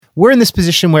we're in this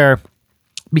position where,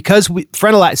 because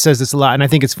Frenelite says this a lot, and I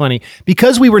think it's funny,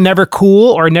 because we were never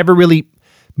cool or never really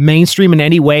mainstream in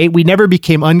any way, we never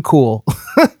became uncool.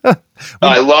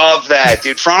 I love that,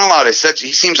 dude. Frontalot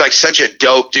he seems like such a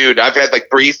dope dude. I've had like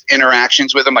brief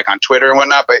interactions with him, like on Twitter and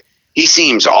whatnot, but he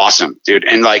seems awesome, dude.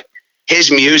 And like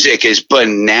his music is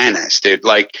bananas, dude.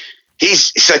 Like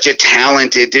he's such a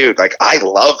talented dude. Like I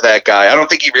love that guy. I don't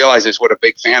think he realizes what a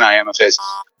big fan I am of his.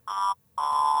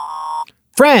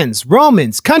 Friends,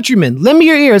 Romans, countrymen, lend me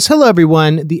your ears. Hello,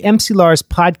 everyone. The MC Lars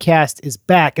podcast is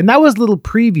back. And that was a little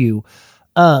preview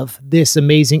of this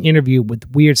amazing interview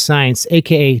with Weerd Science,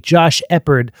 a.k.a. Josh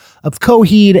Eppard of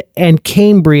Coheed and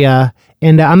Cambria.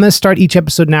 And I'm going to start each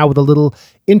episode now with a little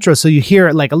intro so you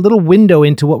hear like a little window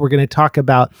into what we're going to talk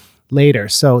about later.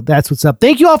 So that's what's up.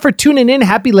 Thank you all for tuning in.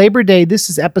 Happy Labor Day. This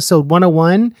is episode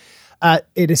 101.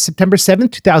 It is September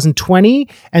 7th, 2020.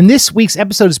 And this week's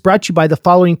episode is brought to you by the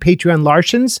following Patreon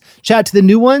Larsens. Shout out to the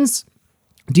new ones,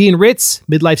 Dean Ritz,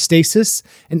 Midlife Stasis,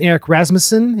 and Eric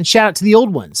Rasmussen. And shout out to the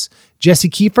old ones,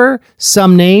 Jesse Kiefer,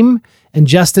 Some Name, and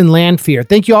Justin Landfear.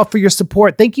 Thank you all for your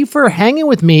support. Thank you for hanging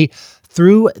with me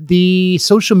through the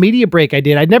social media break I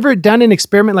did. I'd never done an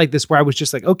experiment like this where I was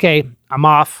just like, okay, I'm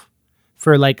off.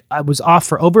 I was off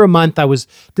for over a month.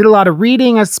 Did a lot of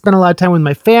reading. I spent a lot of time with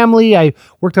my family. I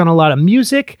worked on a lot of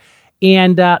music,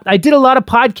 and I did a lot of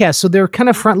podcasts. So they're kind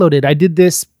of front loaded. I did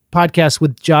this podcast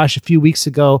with Josh a few weeks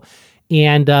ago.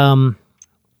 And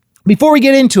before we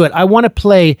get into it, I want to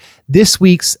play this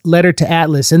week's letter to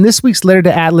Atlas. And this week's letter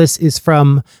to Atlas is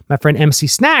from my friend MC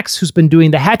Snacks, who's been doing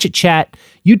the Hatchet Chat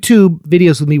YouTube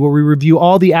videos with me, where we review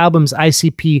all the albums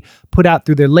ICP put out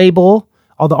through their label,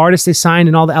 all the artists they signed,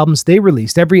 and all the albums they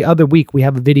released. Every other week, we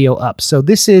have a video up. So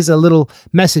this is a little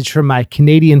message from my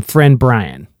Canadian friend,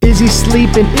 Brian. Is he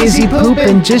sleeping? Is he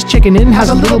pooping? Just checking in. How's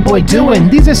a little boy doing?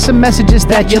 These are some messages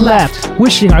that you left.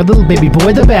 Wishing our little baby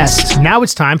boy the best. Now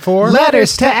it's time for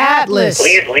Letters to Atlas.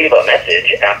 Please leave a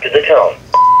message after the tone.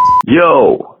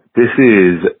 Yo, this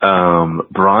is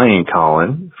Brian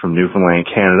calling from Newfoundland,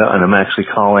 Canada, and I'm actually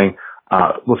calling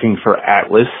looking for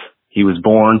Atlas. He was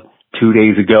born 2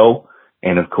 days ago.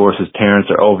 And of course, his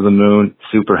parents are over the moon,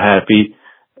 super happy.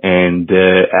 And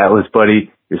Atlas,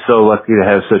 buddy, you're so lucky to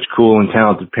have such cool and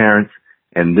talented parents.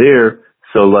 And they're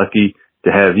so lucky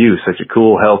to have you, such a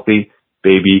cool, healthy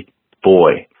baby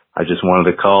boy. I just wanted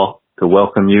to call to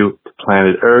welcome you to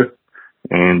planet Earth.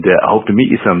 And I hope to meet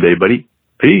you someday, buddy.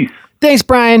 Peace. Thanks,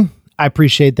 Brian. I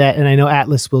appreciate that. And I know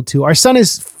Atlas will too. Our son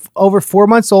is over 4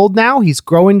 months old now. He's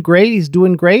growing great. He's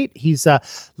doing great. He's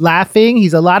laughing.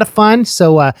 He's a lot of fun.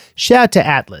 So shout out to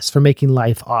Atlas for making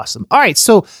life awesome. All right,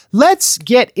 so let's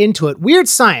get into it. Weerd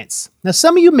Science. Now,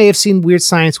 some of you may have seen Weerd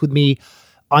Science with me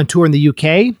on tour in the UK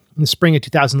in the spring of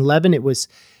 2011. It was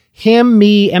him,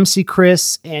 me, MC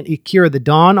Chris, and Akira the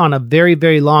Dawn on a very,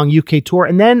 very long UK tour.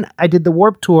 And then I did the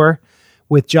Warped Tour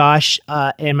with Josh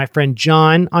and my friend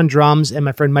John on drums and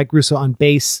my friend Mike Russo on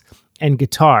bass and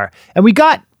guitar. And we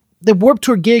got the Warped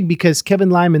Tour gig because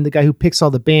Kevin Lyman, the guy who picks all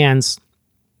the bands,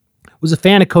 was a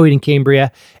fan of Coheed and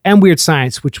Cambria and Weerd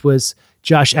Science, which was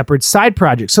Josh Eppard's side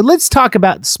project. So let's talk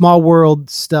about small world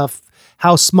stuff,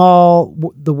 how small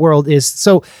the world is.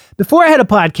 So before I had a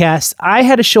podcast, I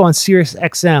had a show on Sirius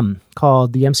XM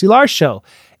called The MC Lars Show.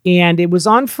 And it was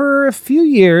on for a few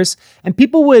years, and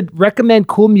people would recommend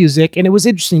cool music. And it was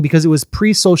interesting because it was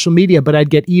pre-social media, but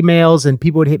I'd get emails and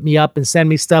people would hit me up and send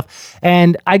me stuff.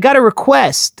 And I got a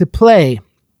request to play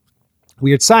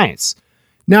Weerd Science.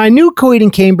 Now, I knew Coheed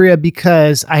and Cambria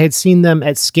because I had seen them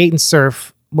at Skate and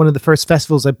Surf, one of the first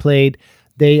festivals I played.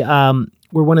 They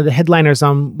were one of the headliners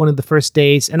on one of the first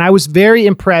days. And I was very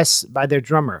impressed by their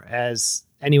drummer. As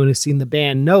anyone who's seen the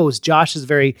band knows, Josh is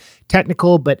very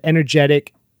technical but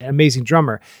energetic, amazing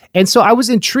drummer. And so I was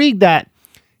intrigued that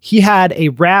he had a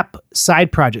rap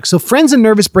side project. So Friends and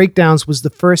Nervous Breakdowns was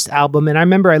the first album. And I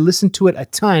remember I listened to it a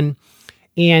ton.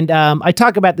 And I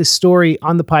talk about this story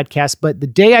on the podcast, but the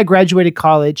day I graduated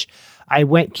college, I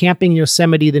went camping in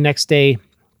Yosemite the next day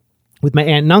with my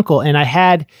aunt and uncle, and I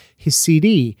had his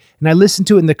CD, and I listened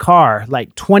to it in the car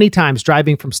like 20 times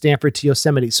driving from Stanford to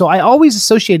Yosemite. So I always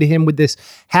associated him with this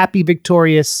happy,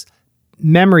 victorious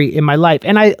memory in my life.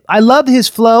 And I love his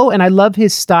flow, and I love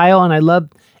his style, and I love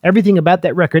everything about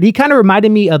that record. He kind of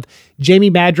reminded me of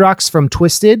Jamie Madrox from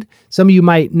Twisted. Some of you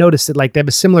might notice that like they have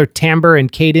a similar timbre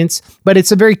and cadence, but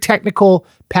it's a very technical,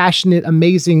 passionate,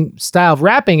 amazing style of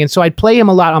rapping. And so I'd play him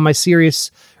a lot on my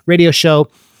Sirius radio show.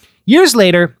 Years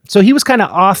later, so he was kind of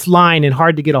offline and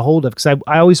hard to get a hold of because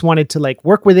I always wanted to like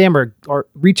work with him or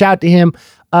reach out to him.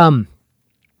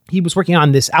 He was working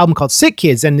on this album called Sick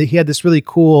Kids, and he had this really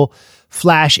cool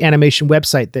Flash animation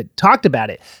website that talked about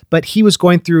it. But he was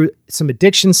going through some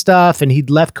addiction stuff, and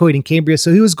he'd left Coheed Cambria,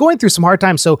 so he was going through some hard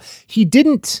times. So he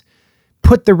didn't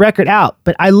put the record out.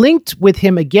 But I linked with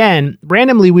him again.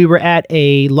 Randomly, we were at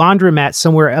a laundromat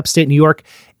somewhere upstate New York,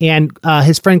 and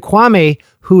his friend Kwame,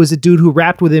 who is a dude who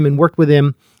rapped with him and worked with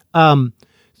him,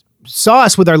 saw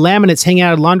us with our laminates hanging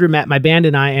out at a laundromat, my band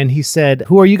and I, and he said,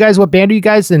 "Who are you guys? What band are you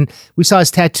guys?" And we saw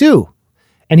his tattoo,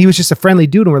 and he was just a friendly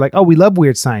dude, and we're like, "Oh, we love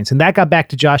Weerd Science." And that got back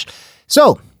to Josh.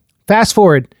 So fast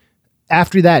forward,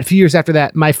 after that, a few years after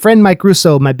that, my friend Mike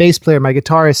Russo, my bass player, my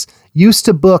guitarist, used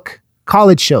to book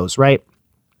college shows, right?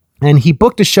 And he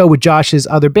booked a show with Josh's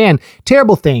other band,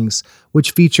 Terrible Things,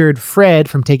 which featured Fred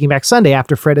from Taking Back Sunday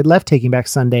after Fred had left Taking Back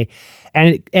Sunday.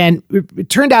 And it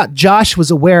turned out Josh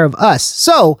was aware of us.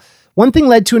 So one thing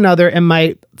led to another, and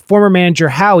my former manager,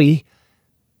 Howie,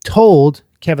 told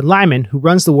Kevin Lyman, who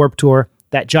runs the Warped Tour,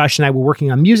 that Josh and I were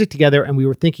working on music together, and we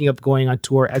were thinking of going on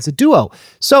tour as a duo.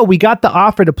 So we got the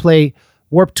offer to play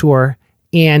Warped Tour,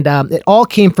 and it all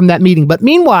came from that meeting. But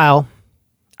meanwhile,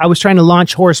 I was trying to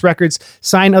launch Horse Records,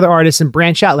 sign other artists, and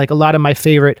branch out like a lot of my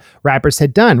favorite rappers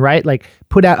had done, right? Like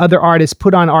put out other artists,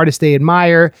 put on artists they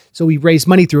admire. So we raised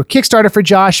money through a Kickstarter for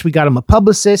Josh. We got him a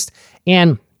publicist.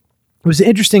 And it was an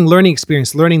interesting learning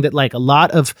experience, learning that like a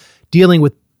lot of dealing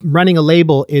with running a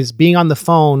label is being on the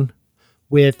phone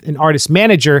with an artist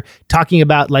manager talking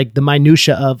about like the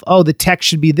minutia of, oh, the text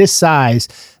should be this size.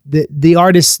 The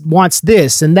artist wants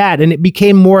this and that. And it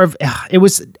became more of,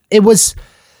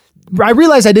 I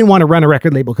realized I didn't want to run a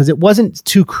record label because it wasn't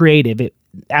too creative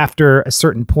after a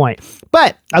certain point.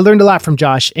 But I learned a lot from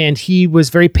Josh, and he was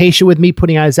very patient with me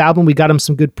putting out his album. We got him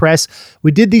some good press.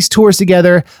 We did these tours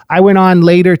together. I went on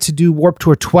later to do Warped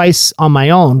Tour twice on my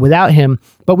own without him,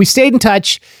 but we stayed in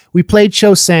touch. We played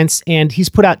shows since, and he's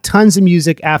put out tons of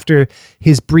music after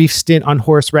his brief stint on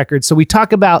Horse Records. So we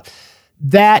talk about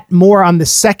that more on the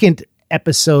second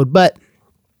episode. But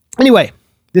anyway,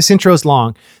 this intro is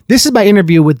long. This is my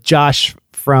interview with Josh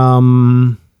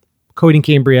from Coheed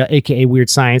Cambria, aka Weerd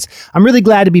Science. I'm really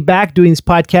glad to be back doing this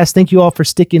podcast. Thank you all for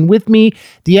sticking with me.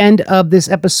 The end of this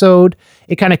episode,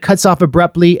 it kind of cuts off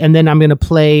abruptly, and then I'm going to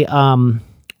play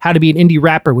How to Be an Indie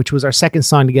Rapper, which was our second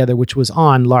song together, which was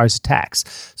on Lars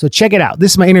Attacks. So check it out.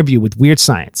 This is my interview with Weerd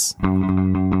Science.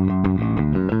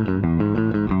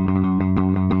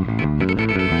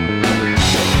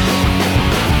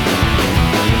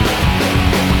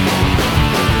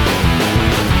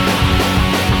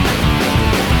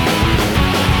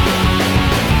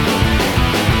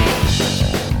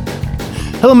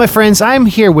 Hello, my friends. I'm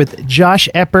here with Josh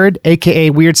Eppard,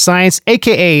 a.k.a. Weerd Science,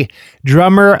 a.k.a.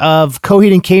 drummer of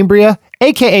Coheed Cambria,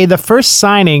 a.k.a. the first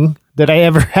signing that I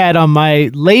ever had on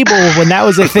my label when that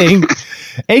was a thing,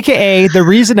 a.k.a. the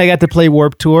reason I got to play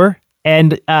Warped Tour.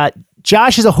 And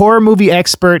Josh is a horror movie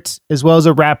expert as well as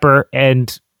a rapper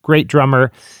and great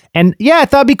drummer. And yeah, I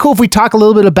thought it'd be cool if we talk a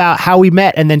little bit about how we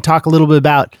met and then talk a little bit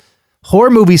about horror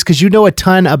movies because you know a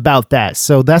ton about that.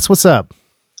 So that's what's up.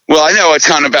 Well, I know a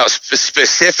ton about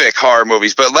specific horror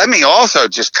movies, but let me also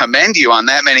just commend you on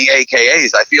that many AKAs.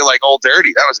 I feel like Old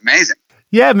Dirty. That was amazing.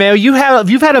 Yeah, man. You've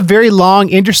had a very long,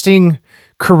 interesting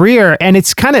career, and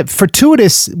it's kind of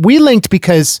fortuitous. We linked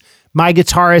because my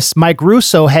guitarist, Mike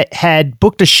Russo, had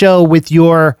booked a show with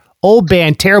your old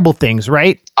band, Terrible Things,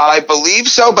 right? I believe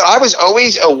so, but I was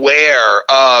always aware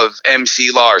of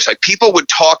MC Lars. Like, people would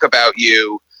talk about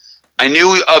you. I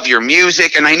knew of your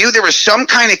music, and I knew there was some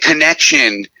kind of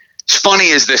connection. As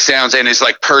funny as this sounds, and it's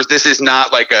like, this is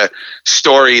not like a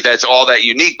story that's all that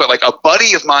unique, but like a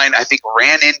buddy of mine, I think,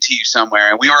 ran into you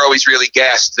somewhere, and we were always really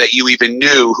gassed that you even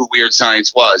knew who Weerd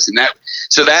Science was. And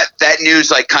that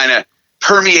news like kind of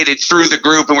permeated through the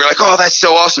group, and we were like, oh, that's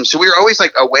so awesome. So we were always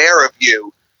like aware of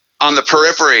you on the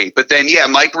periphery. But then, yeah,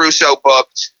 Mike Russo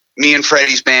booked me and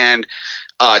Freddie's band,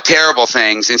 Terrible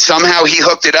Things, and somehow he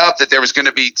hooked it up that there was going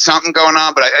to be something going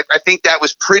on. But I think that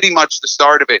was pretty much the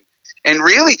start of it, and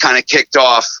really kind of kicked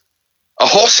off a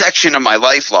whole section of my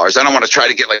life, Lars. I don't want to try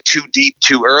to get like too deep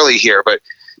too early here, but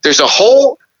there's a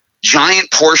whole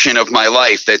giant portion of my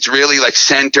life that's really like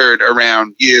centered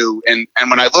around you. And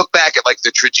when I look back at like the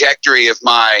trajectory of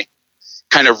my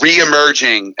kind of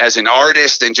re-emerging as an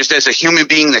artist and just as a human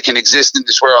being that can exist in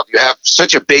this world, you have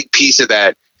such a big piece of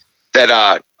that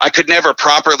I could never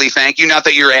properly thank you. Not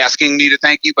that you're asking me to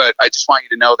thank you, but I just want you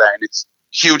to know that, and it's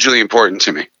hugely important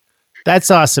to me.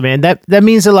 That's awesome, man. That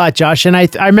means a lot, Josh. And I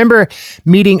remember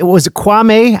meeting, was it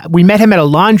Kwame? We met him at a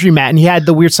laundromat, and he had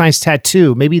the Weerd Science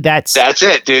tattoo. Maybe that's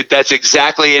it, dude. That's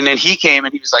exactly. And then he came,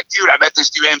 and he was like, dude, I met this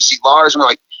dude, MC Lars. And we're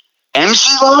like, MC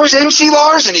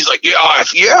Lars? And he's like, yeah,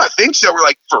 I think so. We're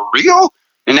like, for real?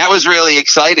 And that was really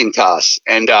exciting to us.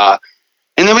 And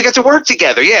And then we got to work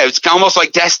together. Yeah, it's almost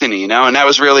like destiny, and that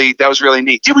was really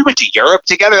neat. Dude, we went to Europe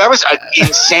together. That was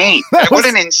insane. What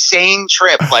an insane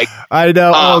trip! Like, I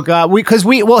know. Oh God,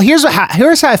 here's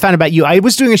how I found about you. I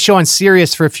was doing a show on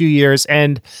Sirius for a few years,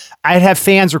 and I'd have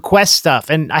fans request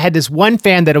stuff, and I had this one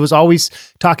fan that was always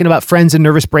talking about Friends and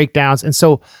Nervous Breakdowns, and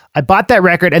so I bought that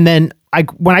record, and then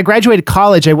when I graduated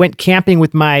college, I went camping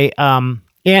with my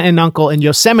aunt and uncle in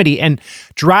Yosemite, and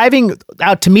driving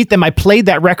out to meet them, I played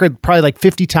that record probably like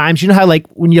 50 times. You know how like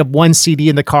when you have one CD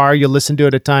in the car, you'll listen to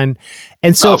it a ton.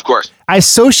 And so of course I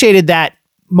associated that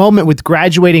moment with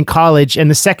graduating college and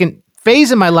the second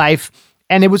phase of my life.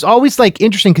 And it was always like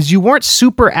interesting because you weren't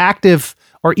super active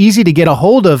or easy to get a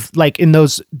hold of like in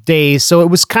those days. So it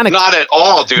was kind of not at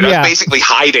all, dude. I was basically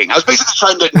hiding. I was basically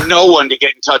trying to get no one to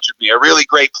get in touch with me. A really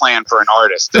great plan for an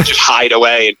artist to just hide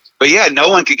away. But yeah, no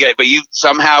one could get, but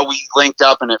somehow we linked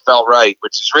up and it felt right,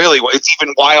 which is really, it's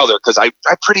even wilder because I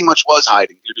pretty much was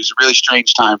hiding, dude. It was a really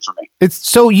strange time for me.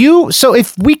 So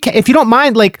if you don't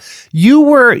mind, like you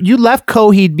left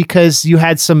Coheed because you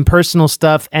had some personal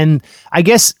stuff. And I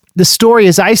guess the story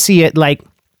as I see it, like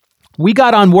we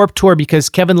got on Warped Tour because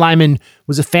Kevin Lyman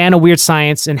was a fan of Weerd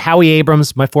Science, and Howie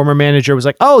Abrams, my former manager, was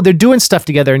like, oh, they're doing stuff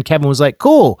together. And Kevin was like,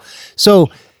 cool. So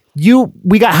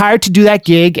we got hired to do that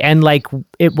gig, and like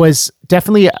it was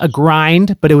definitely a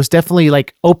grind, but it was definitely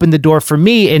like opened the door for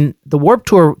me in the Warped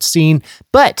Tour scene.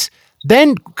 But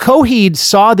then Coheed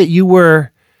saw that you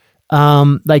were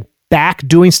like back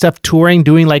doing stuff, touring,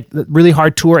 doing like really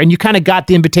hard tour, and you kind of got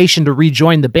the invitation to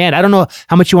rejoin the band. I don't know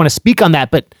how much you want to speak on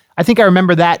that, but I think I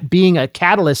remember that being a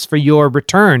catalyst for your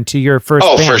return to your first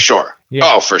band. For sure. Yeah.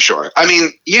 Oh, for sure. I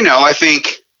mean, I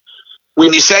think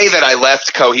when you say that I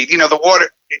left Coheed,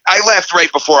 I left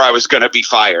right before I was going to be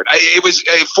fired. It was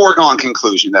a foregone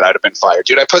conclusion that I'd have been fired.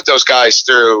 Dude, I put those guys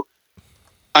through.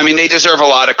 I mean, they deserve a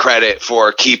lot of credit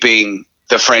for keeping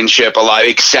the friendship alive,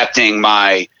 accepting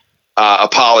my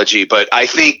apology. But I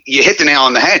think you hit the nail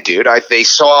on the head, dude. They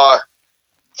saw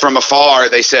from afar,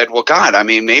 they said, well, God,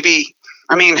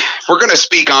 if we're going to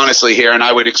speak honestly here, and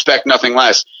I would expect nothing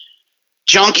less,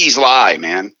 junkies lie,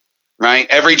 man. Right?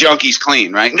 Every junkie's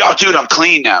clean, right? No, dude, I'm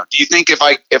clean now. Do you think if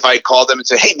I called them and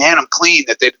said, hey, man, I'm clean,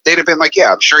 that they'd have been like,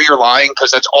 yeah, I'm sure you're lying because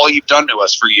that's all you've done to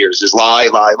us for years is lie,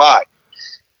 lie, lie.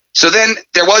 So then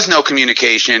there was no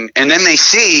communication. And then they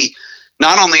see,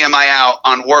 not only am I out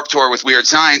on Warped Tour with Weerd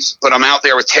Science, but I'm out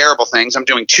there with Terrible Things. I'm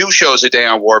doing 2 shows a day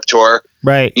on Warped Tour.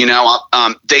 Right.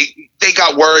 They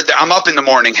got word that I'm up in the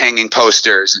morning hanging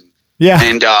posters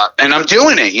and I'm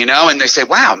doing it, and they say,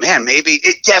 wow, man, maybe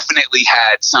it definitely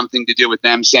had something to do with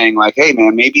them saying like, hey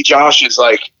man, maybe Josh is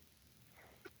like,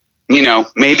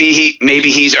 maybe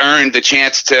he's earned the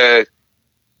chance to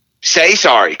say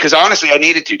sorry. Cause honestly, I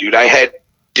needed to, dude. I had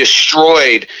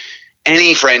destroyed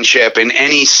any friendship and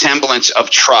any semblance of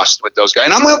trust with those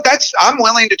guys. And I'm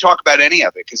willing to talk about any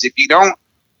of it. Cause if you don't,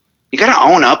 you got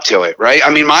to own up to it. Right. I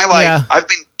mean, my life, I've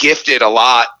been gifted a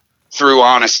lot through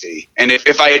honesty. And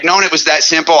if I had known it was that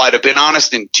simple, I'd have been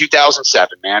honest in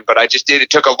 2007, man. But I just did. It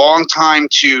took a long time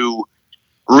to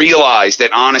realize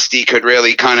that honesty could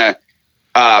really kind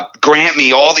of grant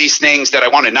me all these things that I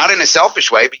wanted, not in a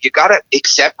selfish way, but you got to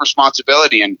accept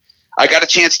responsibility. And I got a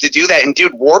chance to do that. And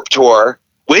dude, Warped Tour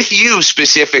with you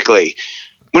specifically.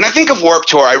 When I think of Warped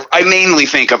Tour, I mainly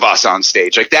think of us on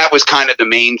stage. Like that was kind of the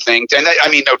main thing. And I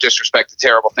mean, no disrespect to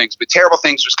Terrible Things, but Terrible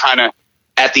Things was kind of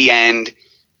at the end.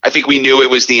 I think we knew it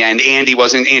was the end. Andy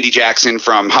Jackson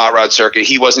from Hot Rod Circuit.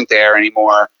 He wasn't there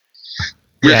anymore.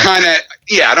 We're kind of,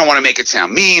 I don't want to make it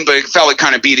sound mean, but it felt like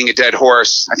kind of beating a dead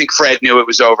horse. I think Fred knew it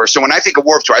was over. So when I think of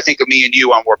Warped Tour, I think of me and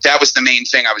you on Warped. That was the main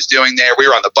thing I was doing there. We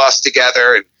were on the bus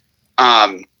together. And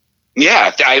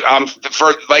I'm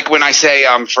when I say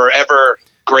I'm forever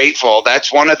grateful,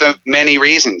 that's one of the many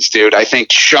reasons, dude. I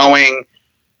think showing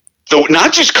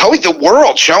not just Coheed, the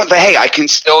world, showing that, hey, I can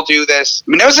still do this.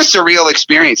 I mean, that was a surreal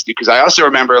experience, dude, because I also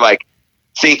remember like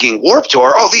thinking Warped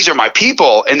Tour, oh, these are my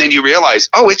people. And then you realize,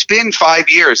 oh, it's been 5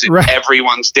 years and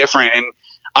everyone's different. And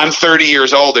I'm 30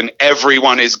 years old and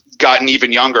everyone has gotten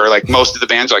even younger. Like most of the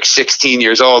bands are like 16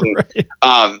 years old. And,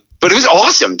 but it was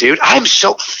awesome, dude. I'm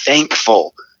so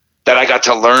thankful that I got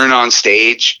to learn on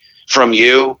stage from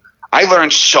you. I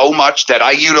learned so much that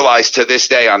I utilize to this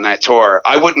day on that tour.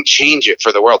 I wouldn't change it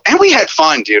for the world. And we had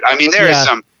fun, dude. I mean,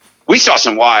 we saw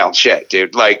some wild shit,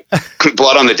 dude. Like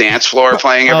Blood on the Dance Floor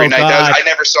playing every night. I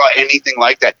never saw anything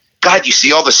like that. God, you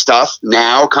see all the stuff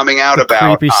now coming out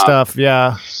about creepy stuff.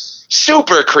 Yeah.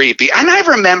 Super creepy. And I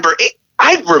remember it.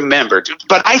 Dude,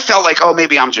 but I felt like, oh,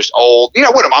 maybe I'm just old.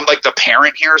 I'm like the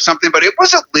parent here or something, but it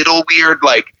was a little weird.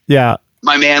 Like,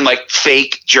 my man like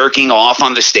fake jerking off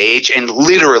on the stage and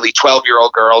literally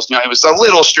 12-year-old girls. It was a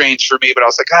little strange for me, but I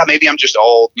was like, maybe I'm just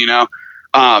old,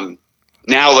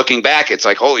 Now looking back, it's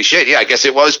like, holy shit. Yeah, I guess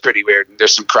it was pretty weird.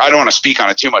 There's some, I don't want to speak on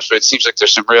it too much, but it seems like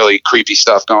there's some really creepy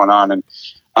stuff going on. And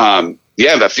I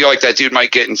feel like that dude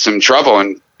might get in some trouble,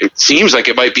 and it seems like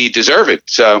it might be deserved.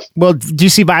 So, well, do you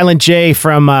see Violent J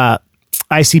from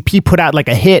ICP put out like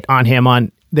a hit on him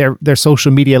on their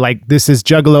social media, like, this is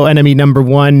Juggalo enemy number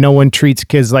 1. No one treats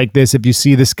kids like this. If you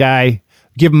see this guy,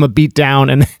 give him a beat down.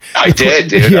 And I did,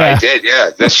 dude. Yeah. I did. Yeah.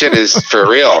 That shit is for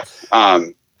real.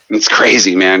 It's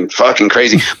crazy, man. Fucking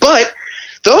crazy. But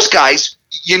those guys,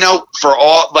 for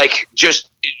all, like, just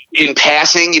in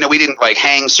passing, we didn't like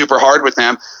hang super hard with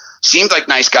them. Seemed like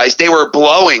nice guys. They were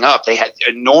blowing up. They had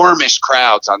enormous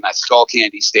crowds on that Skull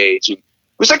Candy stage. And it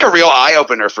was like a real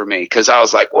eye-opener for me, because I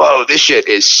was like, whoa, this shit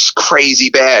is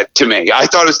crazy bad to me. I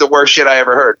thought it was the worst shit I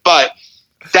ever heard. But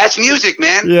that's music,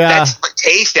 man. Yeah. That's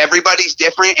taste. Everybody's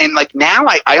different. And like now,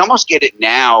 I almost get it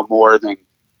now more than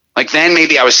like then.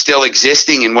 Maybe I was still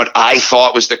existing in what I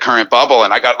thought was the current bubble,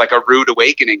 and I got like a rude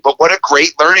awakening. But what a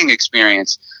great learning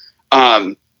experience.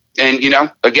 And,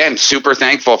 again, super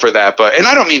thankful for that. And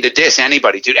I don't mean to diss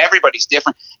anybody, dude. Everybody's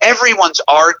different. Everyone's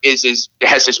art has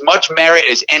as much merit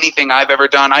as anything I've ever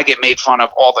done. I get made fun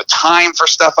of all the time for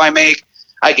stuff I make.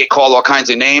 I get called all kinds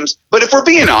of names. But if we're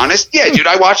being honest, yeah, dude,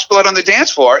 I watched Blood on the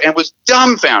Dance Floor and was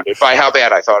dumbfounded by how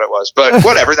bad I thought it was. But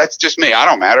whatever, that's just me. I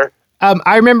don't matter.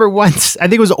 I remember once, I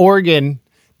think it was Oregon,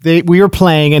 we were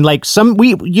playing, and like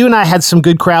you and I had some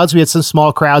good crowds. We had some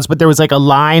small crowds, but there was like a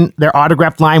line, their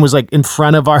autographed line was like in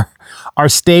front of our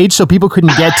stage, so people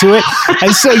couldn't get to it.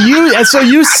 And so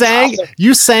you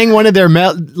sang one of their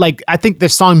I think the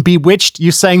song Bewitched.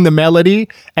 You sang the melody,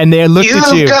 and they looked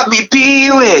at you. You got me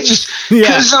bewitched,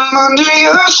 because I'm under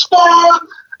your spell.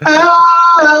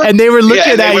 And they were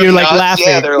looking at you like laughing.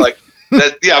 Yeah, they're like.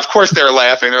 Of course they're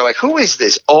laughing. They're like, who is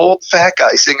this old fat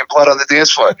guy singing Blood on the Dance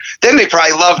Floor? Then they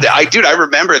probably loved it. I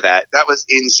remember that. That was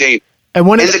insane. And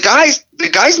the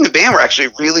guys in the band were actually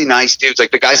really nice dudes.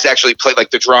 Like the guys that actually played, like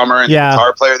the drummer and the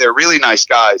guitar player, they're really nice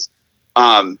guys.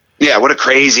 What a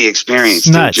crazy experience,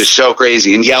 dude. Just so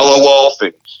crazy. And Yellow Wolf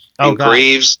and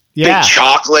Greaves, Big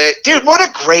Chocolate. Dude, what a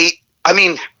great,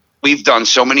 we've done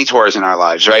so many tours in our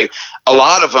lives, right? A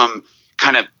lot of them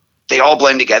they all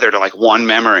blend together to like one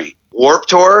memory. Warped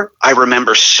Tour, I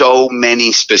remember so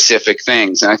many specific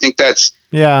things, and I think that's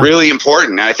really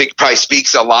important. And I think it probably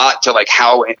speaks a lot to like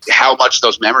how much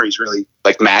those memories really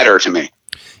like matter to me.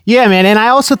 Yeah, man. And I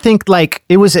also think like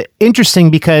it was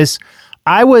interesting because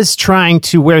I was trying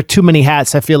to wear too many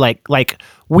hats. I feel like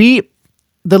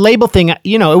the label thing,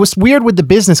 it was weird with the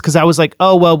business because I was like,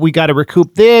 oh, well, we got to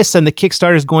recoup this, and the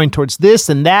Kickstarter's going towards this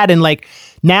and that. And like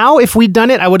now, if we'd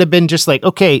done it, I would have been just like,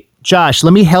 okay, Josh,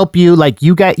 let me help you. Like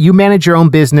you manage your own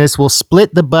business. We'll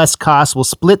split the bus costs. We'll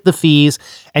split the fees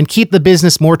and keep the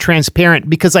business more transparent,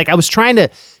 because like I was trying to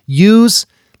use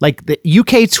like the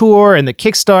UK tour and the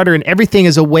Kickstarter and everything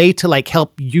as a way to like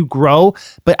help you grow.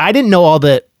 But I didn't know all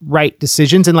the right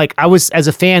decisions. And like I was, as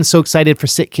a fan, so excited for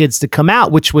Sick Kids to come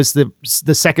out, which was the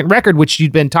second record, which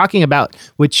you'd been talking about,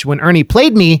 which when Ernie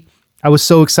played me, I was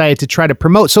so excited to try to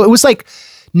promote. So it was like,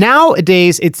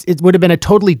 nowadays, it would have been a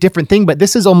totally different thing, but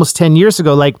this is almost 10 years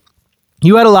ago. Like,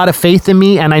 you had a lot of faith in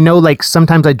me, and I know, like,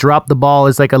 sometimes I drop the ball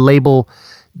as, like, a label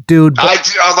dude.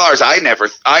 Lars,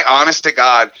 honest to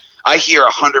God, I hear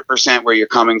 100% where you're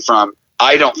coming from.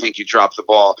 I don't think you dropped the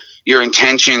ball. Your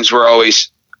intentions were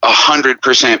always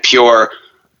 100% pure.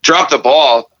 Drop the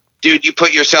ball. Dude, you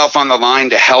put yourself on the line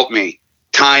to help me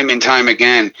time and time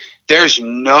again. There's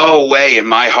no way in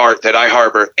my heart that I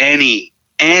harbor any,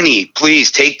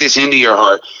 please take this into your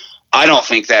heart. I don't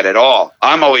think that at all.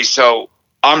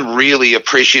 I'm really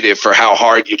appreciative for how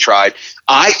hard you tried.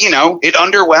 It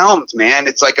underwhelmed, man.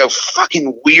 It's like a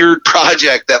fucking weird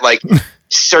project that like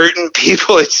certain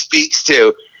people it speaks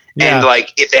to. Yeah. And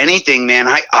like, if anything, man,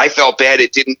 I felt bad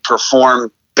it didn't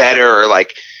perform better. Or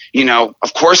like,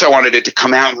 of course I wanted it to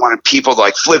come out and wanted people to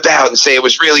like flip out and say it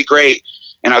was really great.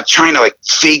 And I was trying to like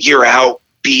figure out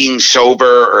being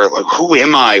sober or like, who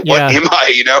am I? What am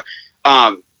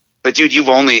I? But dude, you've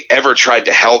only ever tried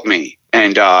to help me.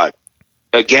 And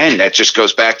again, that just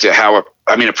goes back to how,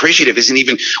 appreciative isn't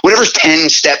even, whatever's 10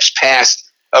 steps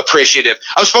past appreciative.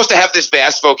 I'm supposed to have this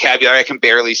vast vocabulary. I can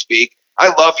barely speak. I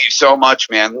love you so much,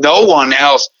 man. No one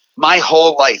else, my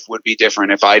whole life would be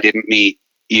different if I didn't meet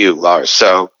you, Lars.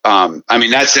 So,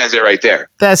 that says it right there.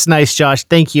 That's nice, Josh.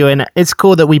 Thank you. And it's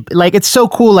cool that it's so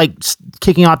cool, like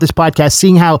kicking off this podcast,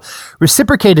 seeing how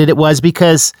reciprocated it was,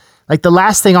 because like the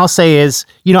last thing I'll say is,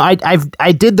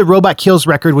 I did the Robot Kills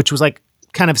record, which was like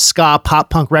kind of ska pop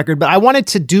punk record, but I wanted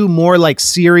to do more like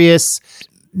serious,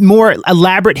 more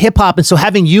elaborate hip hop. And so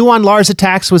having you on Lars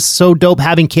Attacks was so dope.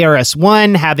 Having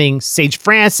KRS-One, having Sage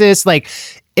Francis, like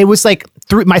it was like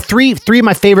three of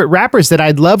my favorite rappers that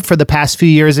I'd loved for the past few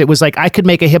years. It was like I could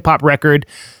make a hip hop record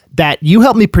that you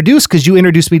helped me produce because you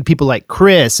introduced me to people like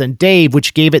Chris and Dave,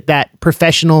 which gave it that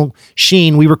professional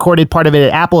sheen. We recorded part of it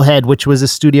at Applehead, which was a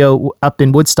studio up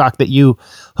in Woodstock that you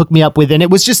hooked me up with. And it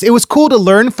was cool to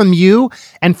learn from you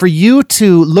and for you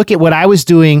to look at what I was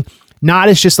doing, not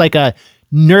as just like a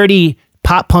nerdy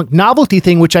pop punk novelty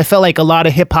thing, which I felt like a lot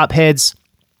of hip hop heads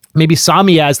maybe saw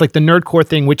me as, like the nerdcore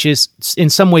thing, which is in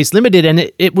some ways limited.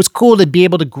 And it was cool to be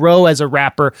able to grow as a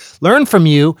rapper, learn from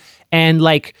you. And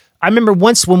like, I remember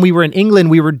once when we were in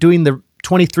England, we were doing the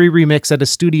 23 remix at a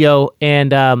studio,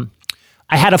 and I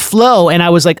had a flow, and I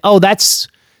was like, "Oh, that's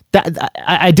that."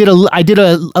 I did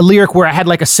a lyric where I had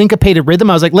like a syncopated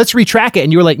rhythm. I was like, "Let's retrack it,"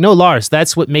 and you were like, "No, Lars,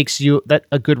 that's what makes you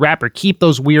a good rapper. Keep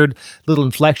those weird little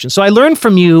inflections." So I learned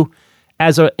from you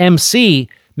as a MC,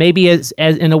 maybe as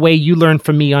in a way you learned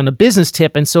from me on a business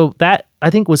tip, and so that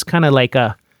I think was kind of like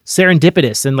a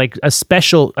serendipitous and like a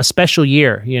special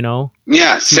year, you know?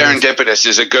 Yeah, serendipitous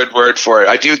is a good word for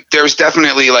it. There's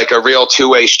definitely like a real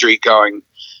two-way street going.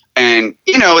 And,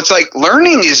 you know, it's like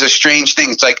learning is a strange thing.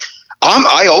 It's like,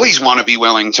 I always want to be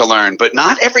willing to learn, but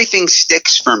not everything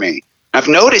sticks for me. I've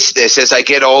noticed this as I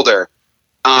get older.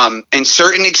 And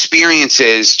certain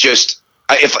experiences just,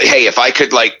 if I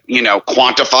could like, you know,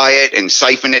 quantify it and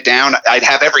siphon it down, I'd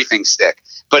have everything stick,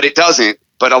 but it doesn't.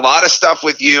 But a lot of stuff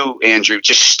with you, Andrew,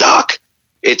 just stuck.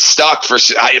 It's stuck for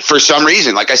some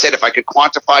reason. Like I said, if I could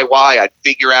quantify why, I'd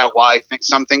figure out why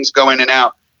some things go in and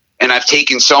out. And I've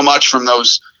taken so much from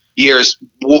those years.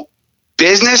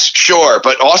 Business, sure,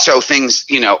 but also things,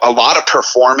 you know, a lot of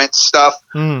performance stuff,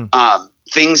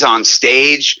 things on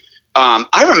stage.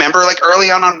 I remember like early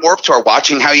on Warped Tour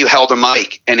watching how you held a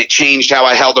mic, and it changed how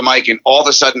I held a mic, and all of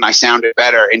a sudden I sounded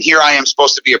better. And here I am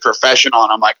supposed to be a professional,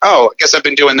 and I'm like, oh, I guess I've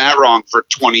been doing that wrong for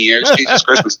 20 years. Jesus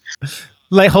Christmas.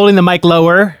 Like holding the mic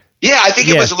lower? Yeah, I think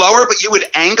it was lower, but you would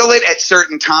angle it at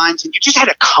certain times, and you just had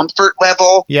a comfort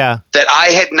level that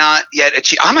I had not yet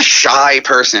achieved. I'm a shy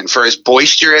person for as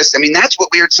boisterous. I mean, that's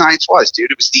what Weerd Science was, dude.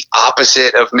 It was the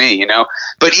opposite of me, you know?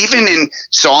 But even in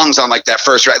songs on like that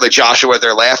first track, like Joshua,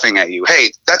 They're Laughing at You.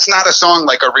 Hey, that's not a song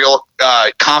like a real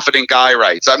confident guy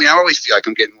writes. I mean, I always feel like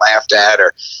I'm getting laughed at,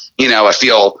 or, you know, I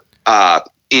feel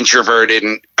introverted,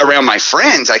 and around my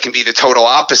friends I can be the total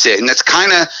opposite. And that's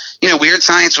kind of, you know, Weerd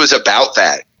Science was about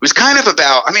that. It was kind of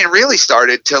about, I mean, it really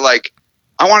started to like,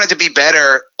 I wanted to be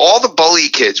better. All the bully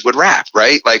kids would rap,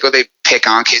 right? Like, or they pick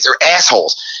on kids, they're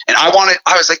assholes. And I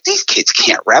was like, these kids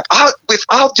can't rap.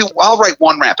 I'll write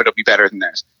one rap, it'll be better than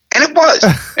theirs. And it was.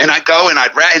 And I'd go and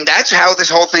I'd rap, and that's how this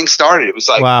whole thing started. It was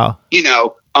like, wow, you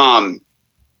know, and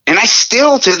I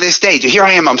still to this day, here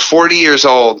I am, I'm 40 years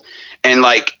old, and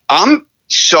like, I'm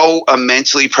so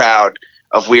immensely proud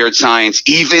of Weerd Science,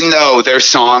 even though there's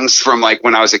songs from like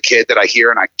when I was a kid that I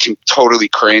hear and I can totally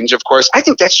cringe. Of course, I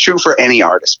think that's true for any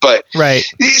artist, but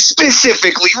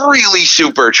specifically really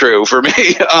super true for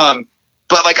me.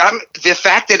 But like, the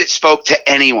fact that it spoke to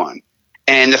anyone,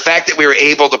 and the fact that we were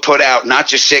able to put out not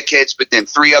just Sick Kids, but then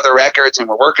 3 other records, and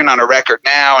we're working on a record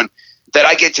now, and that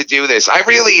I get to do this. I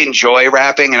really enjoy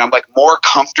rapping, and I'm like more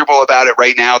comfortable about it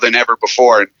right now than ever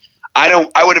before. And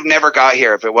I would have never got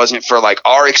here if it wasn't for like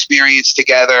our experience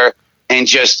together. And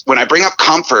just when I bring up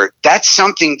comfort, that's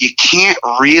something you can't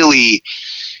really,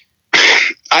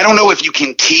 I don't know if you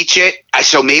can teach it.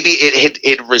 So maybe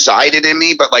it resided in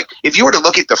me, but like, if you were to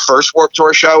look at the first Warped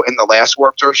Tour show and the last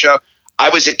Warped Tour show, I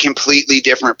was a completely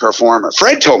different performer.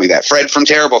 Fred told me that. Fred from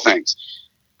Terrible Things.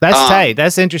 That's tight.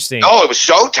 That's interesting. Oh, it was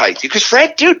so tight because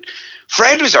Fred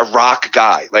was a rock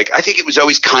guy. Like, I think it was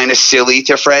always kind of silly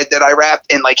to Fred that I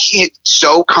rapped, and like, he had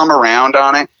so come around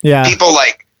on it. Yeah. People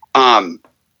like, I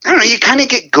don't know, you kind of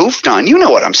get goofed on. You know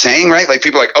what I'm saying, right? Like,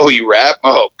 people are like, oh, you rap?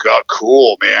 Oh God,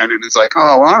 cool, man. And it's like,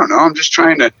 oh, well, I don't know. I'm just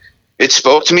trying to, it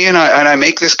spoke to me, and I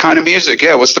make this kind of music.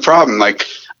 Yeah. What's the problem? Like,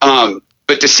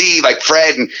 but to see like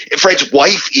Fred, and Fred's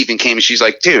wife even came, and she's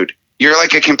like, dude, you're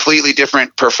like a completely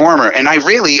different performer. And I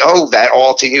really owe that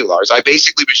all to you, Lars. I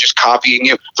basically was just copying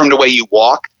you from the way you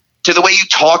walk to the way you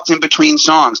talked in between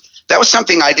songs. That was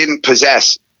something I didn't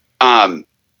possess. And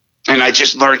I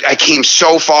just learned, I came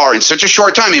so far in such a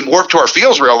short time. I mean, Warped Tour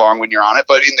feels real long when you're on it,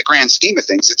 but in the grand scheme of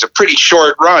things, it's a pretty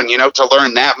short run, you know, to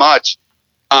learn that much.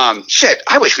 Shit,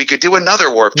 I wish we could do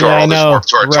another Warped Tour, all this Warped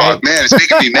Tour talk. Man, it's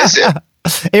making me miss it.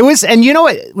 It was, and you know,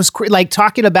 it was like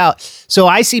talking about, so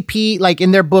ICP, like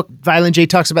in their book, Violent J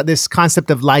talks about this concept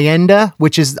of leyenda,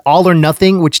 which is all or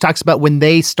nothing, which talks about when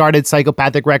they started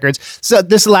Psychopathic Records. So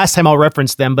this is the last time I'll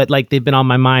reference them, but like they've been on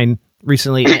my mind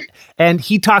recently. And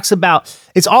he talks about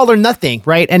it's all or nothing,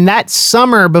 right? And that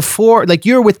summer before, like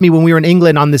you were with me when we were in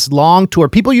England on this long tour.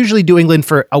 People usually do England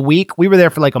for a week. We were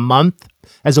there for like a month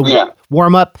as a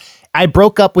warm up. I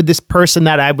broke up with this person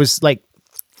that I was like,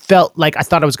 felt like I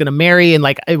thought I was going to marry, and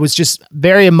like it was just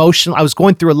very emotional. I was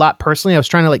going through a lot personally. I was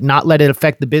trying to like not let it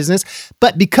affect the business,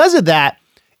 but because of that,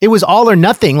 it was all or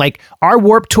nothing. Like our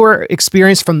Warped Tour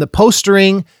experience, from the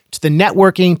postering to the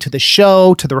networking to the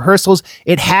show to the rehearsals,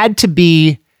 it had to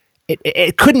be,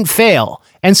 it couldn't fail.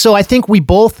 And so I think we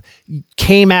both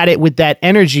came at it with that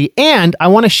energy. And I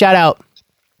want to shout out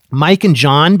Mike and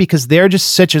John, because they're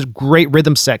just such a great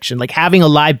rhythm section. Like having a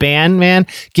live band, man,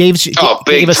 gave us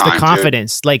the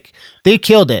confidence. Dude. Like they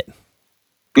killed it.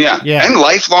 Yeah. And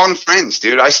lifelong friends,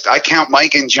 dude. I count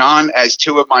Mike and John as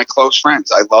two of my close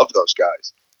friends. I love those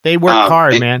guys. They worked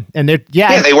hard, man. And they're,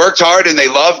 they worked hard and they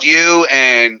loved you.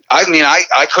 And I mean,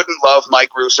 I couldn't love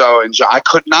Mike Russo and John. I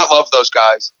could not love those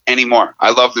guys anymore.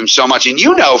 I love them so much. And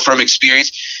you know, from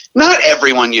experience, not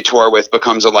everyone you tour with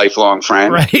becomes a lifelong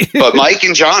friend, right? But Mike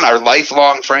and John are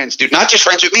lifelong friends, dude. Not just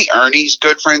friends with me. Ernie's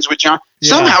good friends with John. Yeah.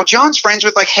 Somehow John's friends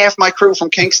with like half my crew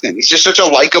from Kingston. He's just such a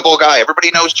likable guy.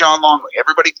 Everybody knows John Longley.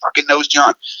 Everybody fucking knows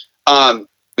John.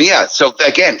 Yeah, so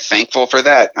again, thankful for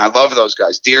that. I love those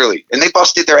guys dearly. And they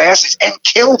busted their asses and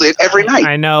killed it every night.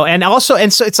 I know. And so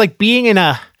it's like being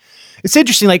it's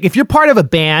interesting. Like if you're part of a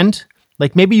band,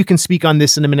 like maybe you can speak on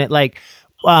this in a minute. Like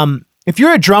if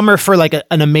you're a drummer for like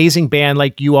an amazing band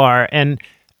like you are, and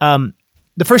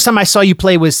the first time I saw you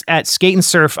play was at Skate and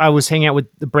Surf. I was hanging out with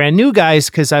the Brand New guys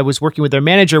because I was working with their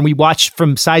manager, and we watched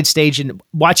from side stage and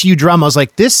watching you drum. I was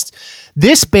like, this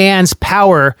band's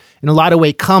power in a lot of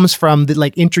ways comes from the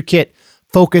like intricate,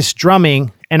 focused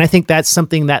drumming. And I think that's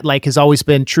something that like has always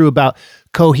been true about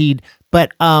Coheed.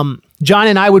 But John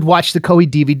and I would watch the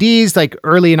Coheed DVDs like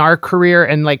early in our career,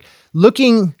 and like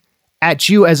looking at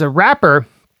you as a rapper,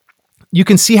 you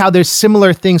can see how there's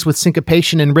similar things with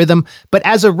syncopation and rhythm. But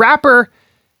as a rapper,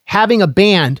 having a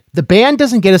band, the band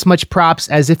doesn't get as much props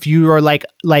as if you are like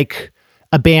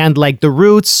a band like The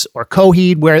Roots or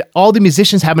Coheed, where all the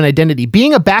musicians have an identity.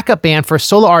 Being a backup band for a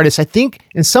solo artist, I think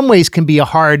in some ways can be a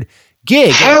hard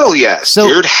gig. Hell yes,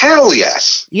 dude. Hell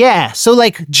yes. Yeah. So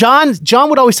like John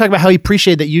would always talk about how he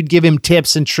appreciated that you'd give him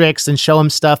tips and tricks and show him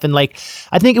stuff. And like,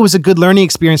 I think it was a good learning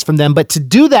experience from them. But to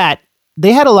do that,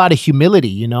 they had a lot of humility,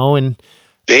 you know, and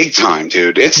big time,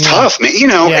 dude. It's tough, man. You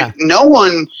know, no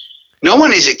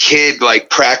one is a kid like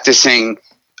practicing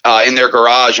in their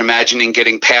garage, imagining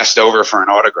getting passed over for an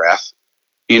autograph.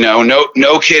 You know,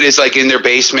 no kid is like in their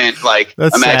basement, like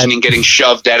that's imagining sad. Getting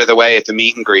shoved out of the way at the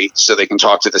meet and greet so they can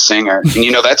talk to the singer. And,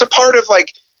 you know, that's a part of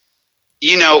like,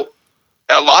 you know,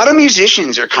 a lot of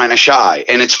musicians are kind of shy.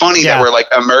 And it's funny that we're like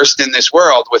immersed in this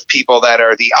world with people that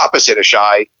are the opposite of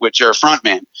shy, which are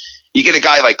frontmen. You get a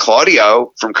guy like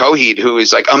Claudio from Coheed who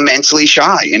is like immensely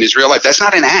shy in his real life. That's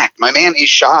not an act. My man is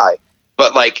shy.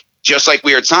 But like, just like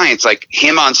Weerd Science, like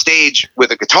him on stage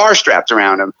with a guitar strapped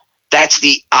around him, that's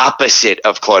the opposite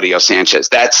of Claudio Sanchez.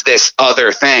 That's this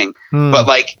other thing. But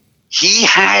like, he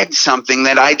had something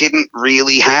that I didn't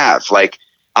really have. Like,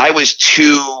 I was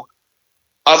too,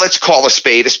 let's call a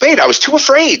spade a spade. I was too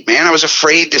afraid, man. I was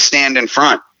afraid to stand in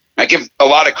front. I give a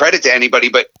lot of credit to anybody,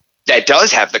 but that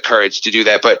does have the courage to do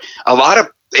that. But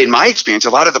in my experience, a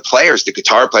lot of the players, the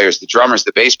guitar players, the drummers,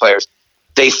 the bass players,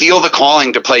 they feel the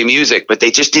calling to play music, but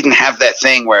they just didn't have that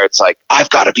thing where it's like, I've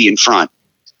got to be in front.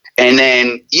 And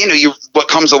then, you know, what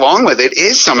comes along with it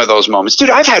is some of those moments. Dude,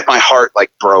 I've had my heart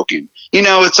like broken. You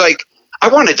know, it's like, I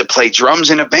wanted to play drums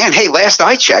in a band. Hey, last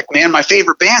I checked, man, my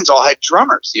favorite bands all had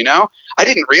drummers, you know? I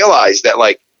didn't realize that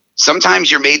like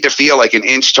sometimes you're made to feel like an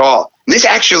inch tall. And this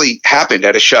actually happened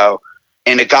at a show.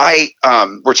 And a guy,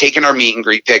 we're taking our meet and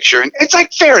greet picture. And it's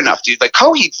like, fair enough, dude. Like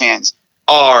Coheed fans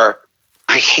are,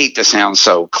 I hate to sound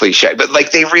so cliche, but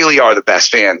like they really are the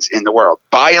best fans in the world.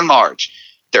 By and large,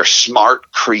 they're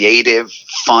smart, creative,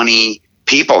 funny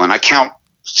people. And I count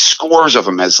scores of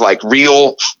them as like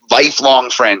real lifelong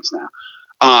friends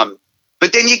now.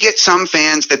 But then you get some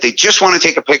fans that they just want to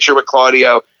take a picture with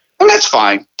Claudio. And that's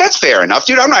fine. That's fair enough,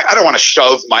 dude. I don't want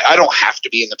to I don't have to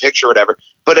be in the picture or whatever.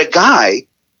 But a guy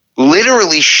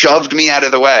literally shoved me out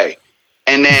of the way.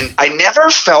 And then I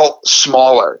never felt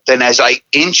smaller than as I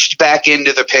inched back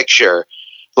into the picture.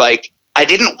 Like, I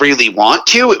didn't really want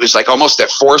to. It was like almost that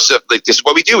force of like, this is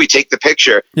what we do. We take the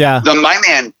picture. Yeah. My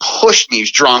man pushed me. He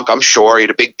was drunk, I'm sure. He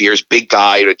had a big beard, big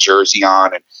guy, he had a jersey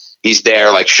on. And he's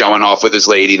there like showing off with his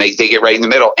lady. And they get right in the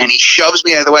middle, and he shoves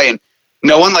me out of the way, and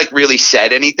no one like really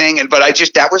said anything. But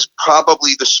that was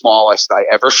probably the smallest I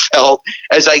ever felt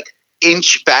as I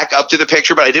inch back up to the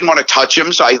picture, but I didn't want to touch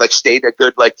him. So I like stayed a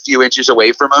good like few inches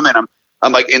away from him, and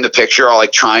I'm like in the picture, all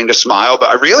like trying to smile, but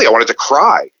I wanted to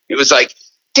cry. It was like,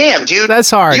 damn, dude,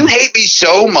 that's hard. You hate me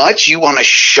so much. You want to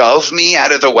shove me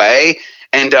out of the way.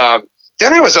 And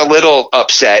then I was a little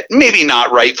upset, maybe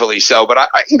not rightfully so, but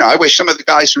I wish some of the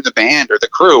guys from the band or the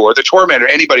crew or the tour manager,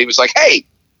 anybody was like, hey,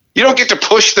 you don't get to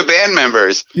push the band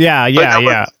members. Yeah.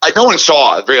 No one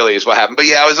saw it really is what happened. But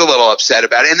yeah, I was a little upset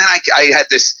about it. And then I had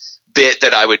this bit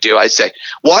that I would do. I'd say,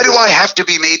 why do I have to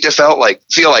be made to feel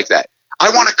like that? I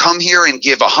want to come here and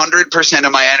give 100%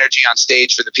 of my energy on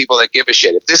stage for the people that give a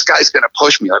shit. If this guy's going to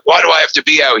push me, like, why do I have to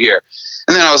be out here?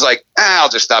 And then I was like, I'll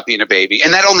just stop being a baby.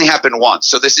 And that only happened once.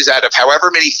 So this is out of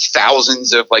however many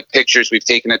thousands of like pictures we've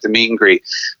taken at the meet and greet.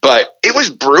 But it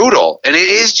was brutal. And it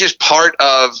is just part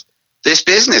of this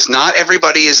business. Not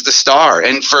everybody is the star.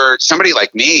 And for somebody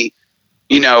like me,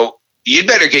 you'd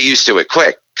better get used to it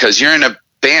quick, because you're in a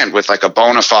band with like a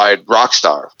bona fide rock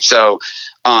star. So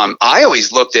I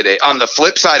always looked at it on the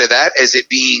flip side of that as it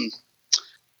being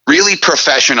really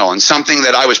professional and something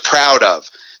that I was proud of,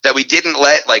 that we didn't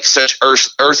let like such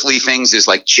earthly things as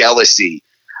like jealousy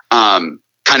kind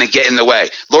of get in the way.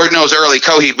 Lord knows early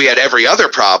Coheed, we had every other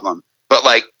problem, but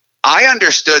like I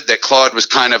understood that Claude was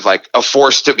kind of like a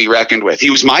force to be reckoned with. He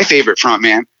was my favorite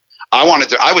frontman.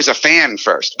 I was a fan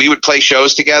first. We would play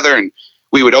shows together, and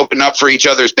we would open up for each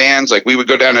other's bands. Like we would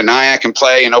go down to Nyack and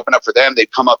play and open up for them.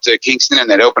 They'd come up to Kingston and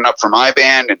they'd open up for my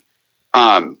band.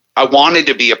 And I wanted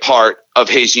to be a part of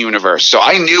his universe. So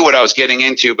I knew what I was getting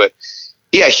into. But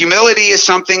yeah, humility is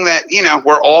something that,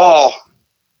 we're all,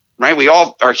 right? We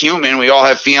all are human. We all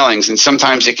have feelings. And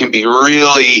sometimes it can be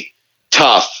really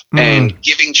tough. And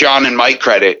giving John and Mike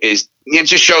credit it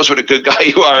just shows what a good guy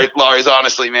you are, Lars,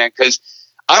 honestly, man. Because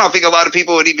I don't think a lot of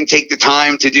people would even take the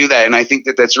time to do that. And I think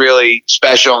that that's really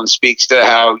special and speaks to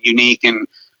how unique and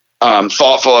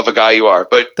thoughtful of a guy you are.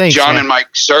 But thanks, John and Mike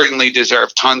certainly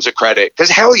deserve tons of credit, because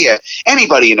hell yeah,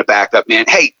 anybody in a backup band,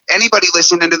 hey, anybody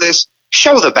listening to this,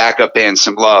 show the backup band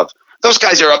some love. Those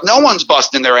guys are up. No one's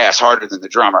busting their ass harder than the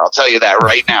drummer. I'll tell you that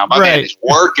right now. My man is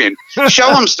working.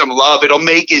 Show him some love. It'll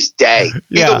make his day.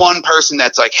 Be the one person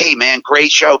that's like, hey man,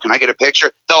 great show. Can I get a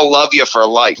picture? They'll love you for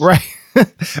life. Right.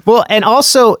 Well, and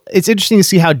also it's interesting to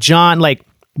see how John, like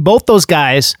both those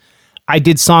guys, I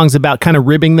did songs about kind of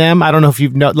ribbing them. I don't know if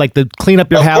you've like the Clean Up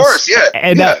Your House. Of course,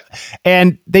 yeah.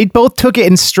 And they both took it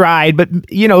in stride, but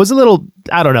it was a little,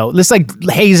 I don't know, it's like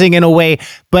hazing in a way.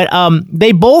 But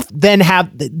they both then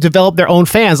have developed their own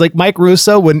fans. Like Mike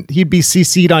Russo, when he'd be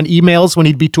CC'd on emails when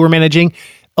he'd be tour managing,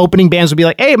 opening bands would be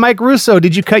like, hey, Mike Russo,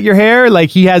 did you cut your hair? Like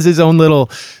he has his own little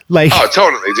like. Oh,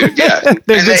 totally, dude. Yeah.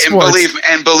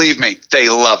 and believe me, they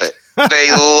love it.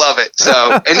 They love it.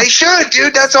 So, and they should,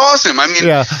 dude. That's awesome. I mean,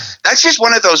 that's just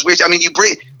one of those weird. I mean,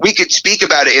 we could speak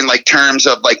about it in like terms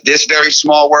of like this very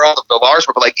small world of the Lars,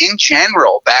 but like in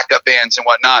general, backup bands and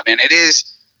whatnot, man,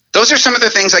 those are some of the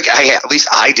things like at least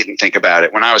I didn't think about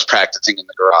it when I was practicing in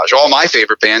the garage. All my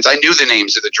favorite bands, I knew the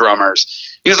names of the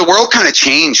drummers. The world kind of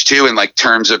changed too in like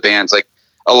terms of bands. Like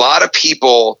a lot of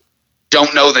people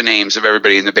don't know the names of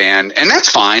everybody in the band, and that's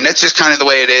fine. That's just kind of the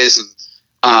way it is.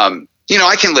 And,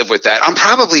 I can live with that. I'm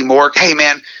probably more, hey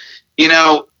man,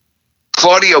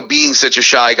 Claudio being such a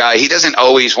shy guy, he doesn't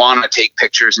always want to take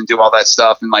pictures and do all that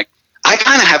stuff. And like, I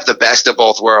kind of have the best of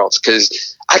both worlds,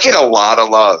 because I get a lot of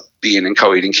love being in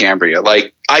Coheed and Cambria.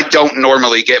 Like I don't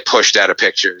normally get pushed out of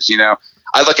pictures.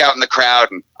 I look out in the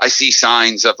crowd and I see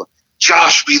signs of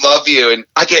Josh, we love you. And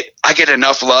I get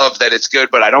enough love that it's good,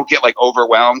 but I don't get like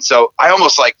overwhelmed. So I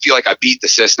almost like feel like I beat the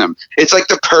system. It's like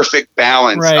the perfect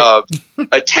balance of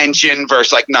attention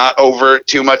versus like not over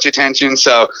too much attention.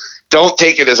 So don't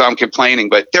take it as I'm complaining,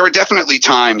 but there were definitely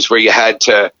times where you had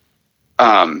to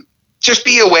just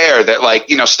be aware that like,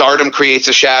 stardom creates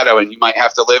a shadow and you might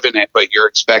have to live in it, but you're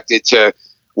expected to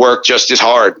work just as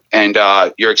hard, and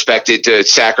you're expected to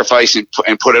sacrifice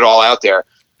and put it all out there.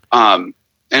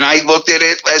 And I looked at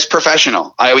it as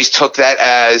professional. I always took that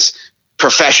as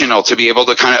professional, to be able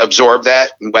to kind of absorb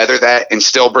that and weather that and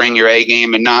still bring your A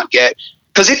game and not get,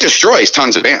 because it destroys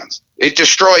tons of bands. It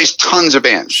destroys tons of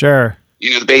bands. Sure.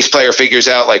 The bass player figures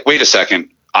out like, wait a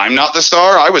second, I'm not the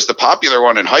star. I was the popular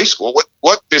one in high school.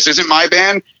 What? This isn't my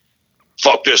band.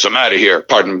 Fuck this. I'm out of here.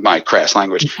 Pardon my crass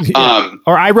language.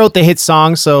 Or I wrote the hit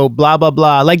song, so blah, blah,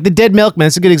 blah. Like the Dead Milkmen,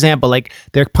 it's a good example. Like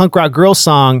their punk rock girl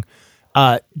song,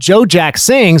 Joe Jack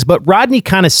sings, but Rodney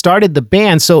kind of started the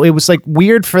band, so it was like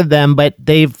weird for them, but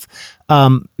they've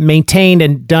maintained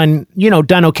and done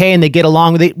okay, and they get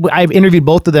along. I've interviewed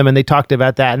both of them, and they talked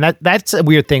about that, and that's a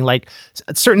weird thing. Like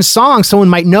certain songs, someone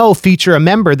might know feature a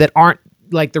member that aren't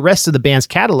like the rest of the band's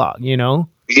catalog.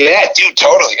 Yeah, dude,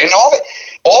 totally. And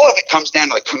all of it comes down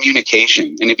to like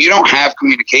communication. And if you don't have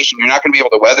communication, you're not going to be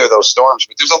able to weather those storms.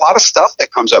 But there's a lot of stuff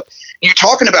that comes up. You're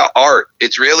talking about art.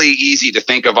 It's really easy to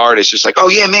think of art as just like, oh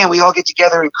yeah, man, we all get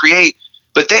together and create.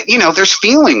 But then, there's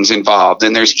feelings involved,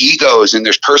 and there's egos, and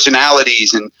there's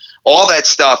personalities, and all that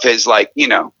stuff has like,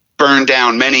 burned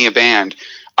down many a band.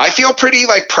 I feel pretty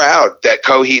like proud that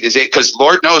Coheed is it, because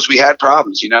Lord knows we had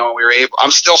problems,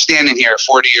 I'm still standing here at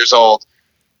 40 years old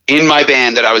in my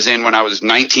band that I was in when I was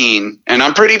 19. And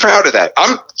I'm pretty proud of that.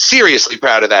 I'm seriously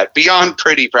proud of that. Beyond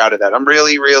pretty proud of that. I'm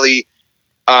really, really,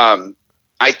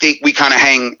 I think we kind of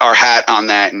hang our hat on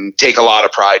that and take a lot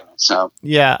of pride in it. So,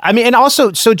 yeah. I mean, and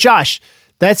also, so Josh,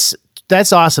 that's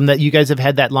awesome that you guys have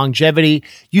had that longevity.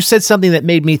 You said something that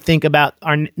made me think about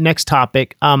our next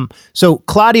topic. So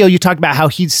Claudio, you talked about how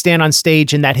he'd stand on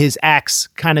stage and that his acts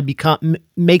kind of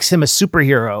makes him a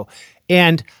superhero.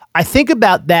 And I think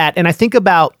about that, and I think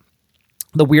about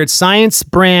the Weerd Science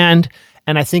brand,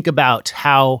 and I think about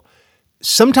how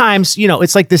sometimes,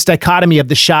 it's like this dichotomy of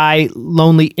the shy,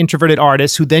 lonely, introverted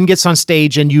artist who then gets on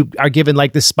stage and you are given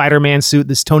like this Spider-Man suit,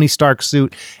 this Tony Stark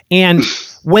suit. And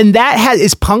when that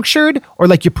is punctured, or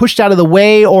like you're pushed out of the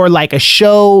way, or like a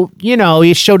show,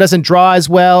 your show doesn't draw as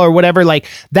well or whatever, like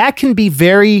that can be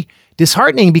very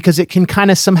disheartening because it can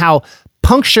kind of somehow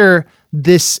puncture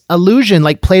this illusion,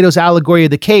 like Plato's allegory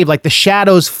of the cave, like the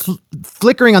shadows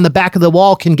flickering on the back of the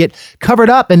wall can get covered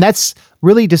up. And that's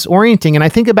really disorienting. And I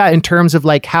think about in terms of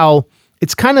like how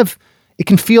it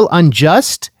can feel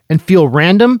unjust and feel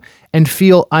random and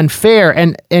feel unfair.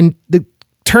 And the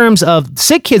terms of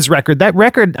Sick Kids record, that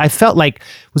record I felt like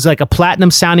was like a platinum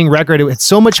sounding record. It had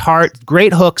so much heart,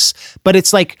 great hooks, but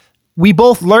it's like, we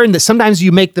both learned that sometimes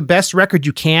you make the best record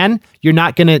you can, you're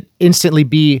not going to instantly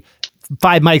be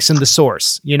 5 mics in the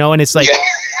source, and it's like,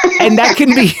 and that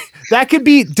could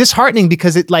be disheartening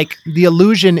because it like the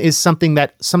illusion is something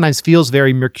that sometimes feels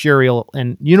very mercurial,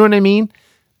 and you know what I mean?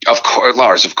 Of course,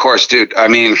 Lars, of course, dude. I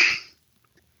mean,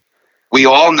 we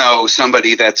all know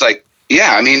somebody that's like,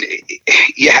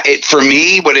 for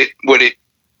me,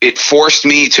 it forced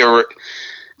me to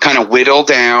kind of whittle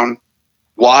down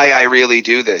why I really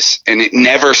do this. And it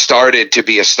never started to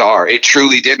be a star. It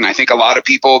truly didn't. I think a lot of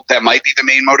people, that might be the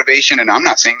main motivation. And I'm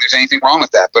not saying there's anything wrong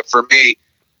with that, but for me,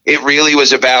 it really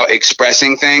was about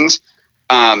expressing things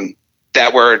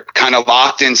that were kind of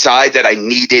locked inside that I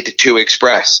needed to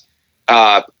express.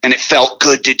 And it felt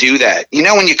good to do that.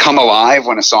 When you come alive,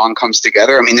 when a song comes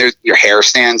together, I mean, your hair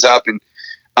stands up,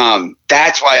 and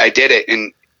that's why I did it.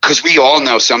 And because we all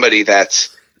know somebody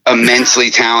that's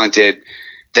immensely talented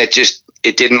that just,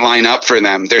 it didn't line up for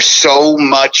them. There's so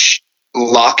much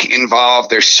luck involved.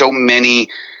 There's so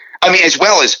many, as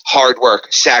well as hard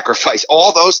work, sacrifice,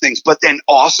 all those things. But then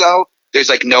also there's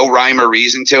like no rhyme or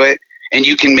reason to it. And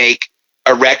you can make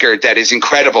a record that is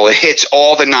incredible. It hits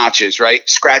all the notches, right?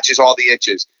 Scratches all the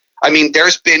itches.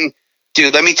 There's been,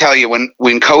 dude, let me tell you, when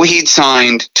Coheed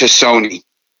signed to Sony,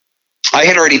 I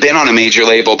had already been on a major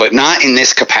label, but not in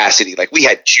this capacity. Like we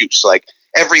had juice, like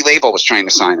every label was trying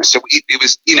to sign us. So it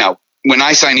was, when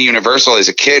I signed to Universal as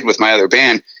a kid with my other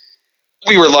band,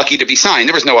 we were lucky to be signed.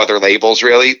 There was no other labels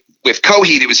really. With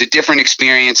Coheed, it was a different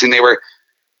experience, and they were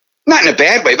not in a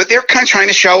bad way, but they were kind of trying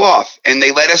to show off, and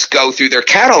they let us go through their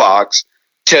catalogs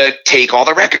to take all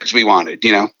the records we wanted,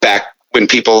 back when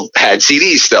people had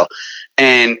CDs still.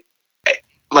 And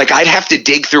like I'd have to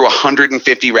dig through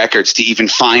 150 records to even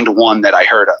find one that I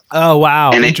heard of. Oh,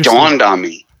 wow. And it dawned on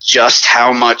me just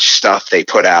how much stuff they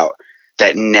put out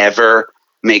that never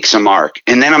makes a mark.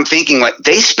 And then I'm thinking, like,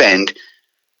 they spend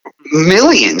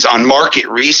millions on market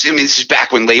research. This is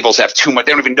back when labels have too much.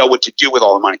 They don't even know what to do with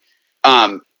all the money.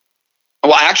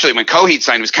 Well, actually, when Coheed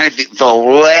signed, it was kind of the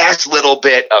last little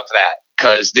bit of that,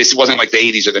 because this wasn't like the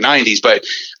 80s or the 90s, but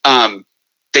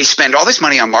they spend all this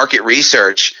money on market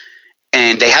research,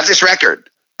 and they have this record.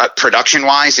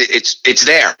 Production-wise, it's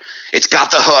there. It's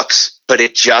got the hooks, but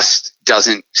it just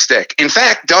doesn't stick. In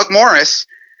fact, Doug Morris,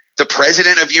 the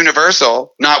president of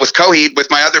Universal, not with Coheed, with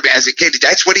my other band as a kid,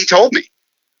 that's what he told me.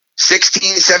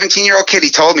 16, 17-year-old kid, he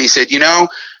told me, he said,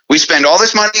 we spend all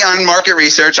this money on market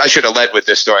research. I should have led with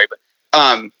this story, but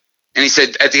and he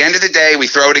said, at the end of the day, we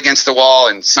throw it against the wall,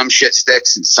 and some shit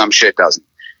sticks and some shit doesn't.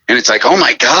 And it's like, oh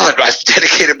my God, I've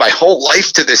dedicated my whole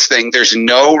life to this thing. There's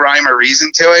no rhyme or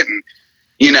reason to it. And,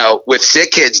 with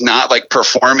Sick Kids not like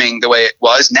performing the way it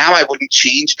was, now I wouldn't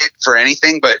change it for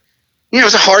anything, but it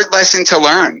was a hard lesson to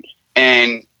learn.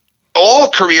 And all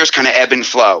careers kind of ebb and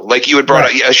flow. Like you had brought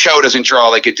up, a show doesn't draw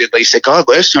like it did. They say, God,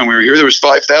 last time we were here, there was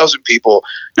 5,000 people.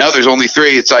 Now there's only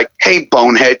 3. It's like, hey,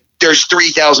 bonehead, there's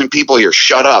 3,000 people here.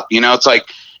 Shut up. You know, it's like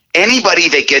anybody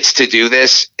that gets to do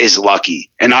this is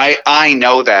lucky. And I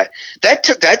know that. That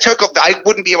took, I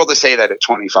wouldn't be able to say that at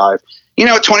 25. You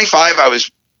know, at 25, I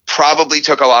was probably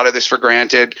took a lot of this for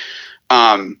granted.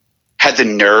 Had the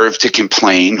nerve to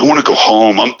complain. I want to go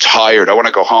home. I'm tired. I want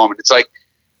to go home. And it's like,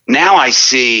 now I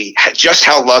see just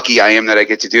how lucky I am that I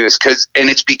get to do this. And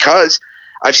it's because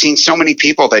I've seen so many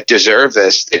people that deserve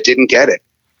this that didn't get it.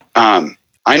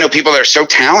 I know people that are so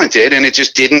talented and it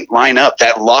just didn't line up.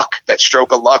 That luck, that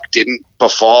stroke of luck didn't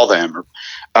befall them.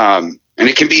 And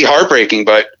it can be heartbreaking,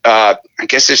 but I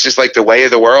guess it's just like the way of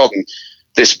the world and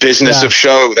this business of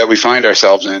show that we find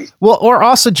ourselves in. Well, or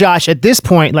also, Josh, at this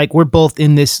point, like we're both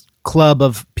in this club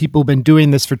of people who've been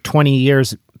doing this for 20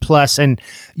 years plus, and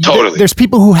there's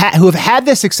people who have had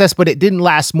this success, but it didn't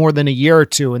last more than a year or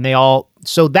two, and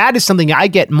so that is something I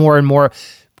get more and more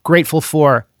grateful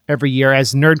for every year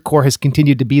as nerdcore has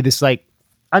continued to be this like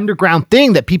underground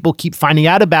thing that people keep finding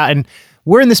out about, and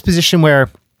we're in this position where,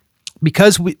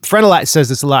 because Frenelite says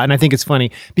this a lot, and I think it's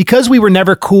funny, because we were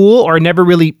never cool or never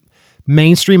really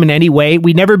mainstream in any way,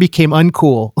 we never became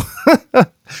uncool.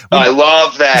 I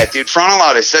love that, dude.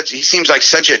 Frontalot is he seems like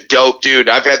such a dope dude.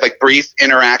 I've had like brief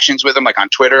interactions with him, like on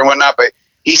Twitter and whatnot, but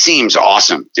he seems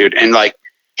awesome, dude. And like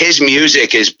his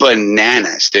music is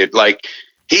bananas, dude. Like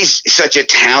he's such a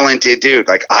talented dude.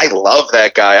 Like I love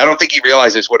that guy. I don't think he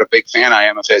realizes what a big fan I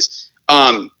am of his.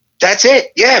 That's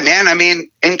it. Yeah, man. I mean,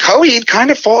 and Coheed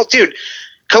kind of dude.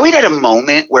 Coheed had a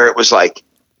moment where it was like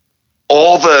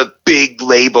all the big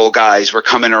label guys were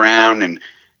coming around and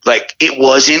like, it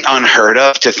wasn't unheard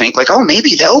of to think like, oh,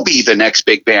 maybe they'll be the next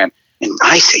big band. And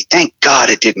I say, thank God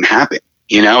it didn't happen.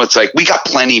 You know, it's like, we got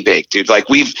plenty big, dude. Like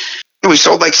we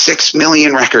sold like 6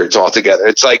 million records altogether.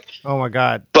 It's like, oh my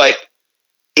God. But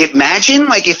imagine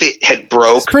like if it had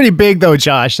broke. It's pretty big though,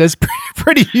 Josh. That's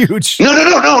pretty huge. No.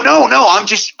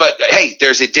 But hey,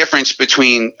 there's a difference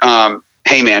between,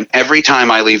 hey man, every time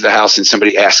I leave the house and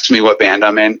somebody asks me what band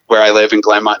I'm in, where I live in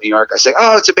Glenmont, New York, I say,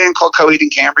 oh, it's a band called Coheed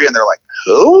and Cambria. And they're like,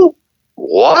 who?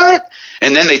 What?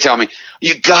 And then they tell me,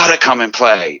 you got to come and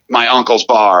play my uncle's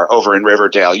bar over in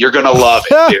Riverdale. You're going to love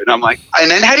it, dude. And I'm like, and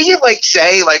then how do you like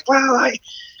say like, well,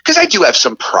 because I do have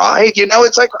some pride, you know,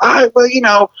 it's like, well, you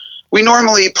know, we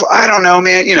normally, I don't know,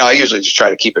 man. You know, I usually just try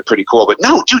to keep it pretty cool. But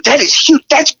no, dude, that is huge.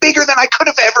 That's bigger than I could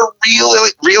have ever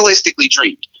realistically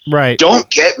dreamed. Right. Don't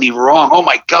get me wrong. Oh,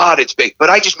 my God, it's big. But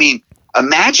I just mean,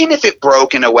 imagine if it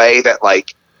broke in a way that,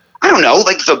 like, I don't know,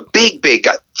 like the big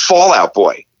guy, Fall Out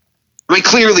Boy. I mean,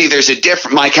 clearly there's a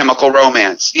different My Chemical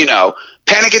Romance, you know,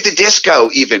 Panic at the Disco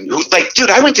even. Like, dude,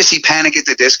 I went to see Panic at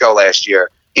the Disco last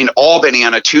year in Albany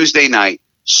on a Tuesday night,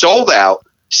 sold out,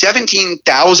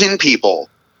 17,000 people.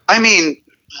 I mean,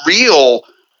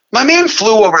 my man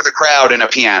flew over the crowd in a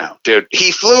piano, dude.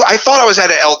 He flew. I thought I was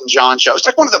at an Elton John show. It's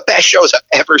like one of the best shows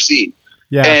I've ever seen.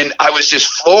 Yeah. And I was just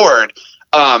floored.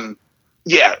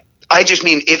 Yeah. I just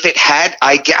mean, if it had,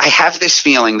 I have this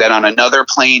feeling that on another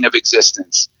plane of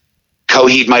existence,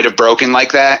 Coheed might have broken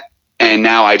like that. And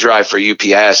now I drive for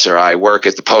UPS or I work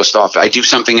at the post office. I do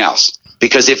something else.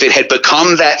 Because if it had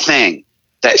become that thing,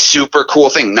 that super cool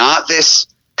thing, not this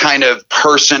kind of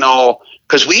personal,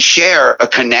 because we share a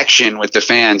connection with the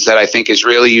fans that I think is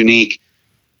really unique.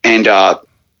 And I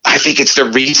think it's the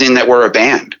reason that we're a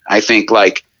band. I think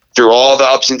like through all the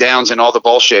ups and downs and all the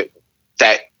bullshit,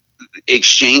 that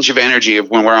exchange of energy of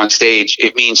when we're on stage,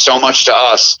 it means so much to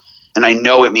us. And I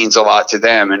know it means a lot to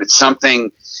them. And it's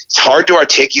something, it's hard to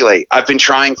articulate. I've been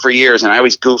trying for years and I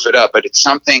always goof it up, but it's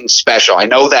something special. I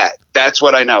know that. That's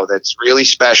what I know. That's really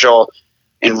special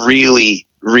and really,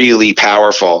 really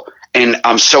powerful. And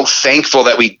I'm so thankful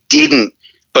that we didn't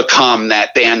become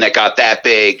that band that got that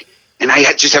big. And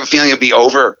I just have a feeling it'd be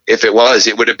over if it was.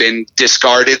 It would have been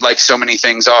discarded like so many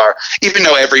things are, even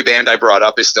though every band I brought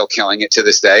up is still killing it to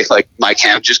this day. Like Mike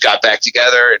Ham just got back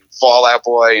together and Fall Out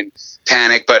Boy and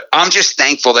Panic. But I'm just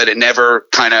thankful that it never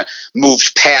kind of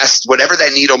moved past whatever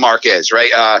that needle mark is,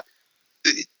 right?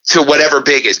 To whatever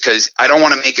big is, because I don't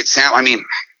want to make it sound, I mean,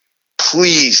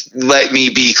 please let me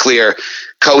be clear.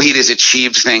 Coheed has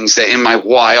achieved things that in my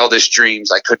wildest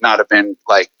dreams I could not have been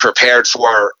like prepared for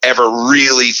or ever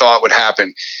really thought would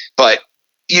happen. But,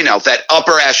 you know, that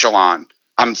upper echelon,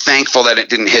 I'm thankful that it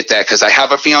didn't hit that because I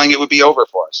have a feeling it would be over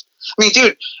for us. I mean,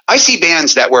 dude, I see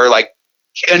bands that were like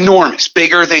enormous,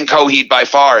 bigger than Coheed by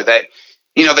far, that,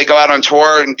 you know, they go out on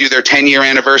tour and do their 10-year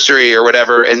anniversary or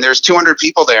whatever, and there's 200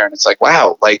 people there. And it's like,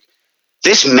 wow, like,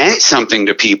 this meant something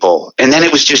to people, and then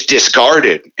it was just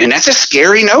discarded. And that's a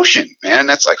scary notion, man.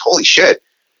 That's like, holy shit.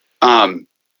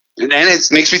 And then it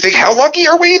makes me think, how lucky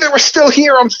are we that we're still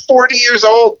here? I'm 40 years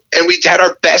old, and we had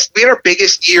our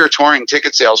biggest year touring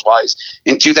ticket sales wise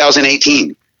in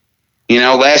 2018.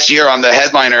 Last year on the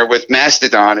headliner with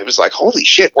Mastodon, it was like, holy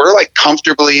shit, we're like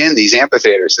comfortably in these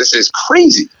amphitheaters. This is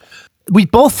crazy. We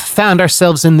both found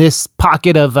ourselves in this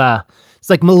pocket of, it's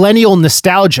like millennial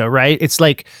nostalgia, right? It's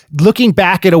like looking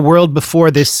back at a world before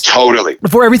this. Totally.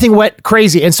 Before everything went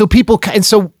crazy. And so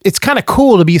it's kind of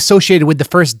cool to be associated with the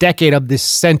first decade of this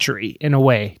century in a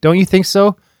way. Don't you think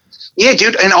so? Yeah,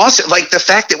 dude. And also like the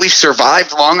fact that we've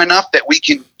survived long enough that we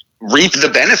can reap the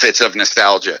benefits of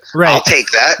nostalgia. Right. I'll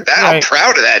take that. Right. I'm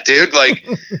proud of that, dude. Like,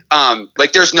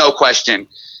 like there's no question.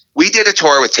 We did a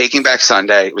tour with Taking Back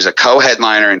Sunday. It was a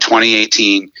co-headliner in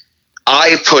 2018.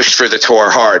 I pushed for the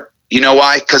tour hard. You know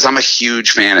why? Because I'm a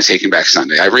huge fan of Taking Back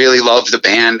Sunday. I really love the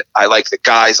band. I like the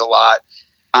guys a lot.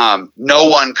 No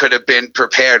one could have been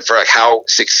prepared for like how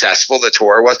successful the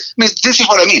tour was. I mean, this is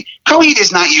what I mean. Coheed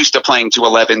is not used to playing to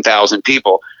 11,000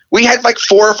 people. We had like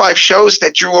 4 or 5 shows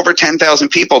that drew over 10,000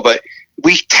 people, but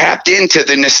we tapped into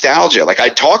the nostalgia. Like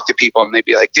I'd talk to people and they'd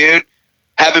be like, dude,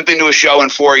 haven't been to a show in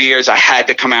 4 years. I had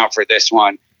to come out for this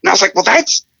one. And I was like, well,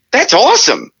 that's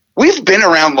awesome. We've been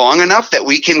around long enough that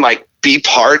we can like be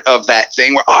part of that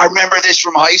thing where, I remember this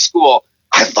from high school.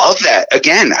 I love that.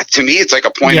 Again, to me, it's like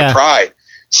a point of pride.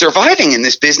 Surviving in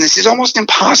this business is almost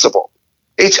impossible.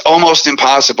 It's almost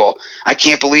impossible. I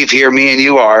can't believe here me and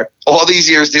you are all these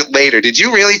years later. Did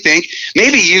you really think?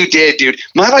 Maybe you did, dude.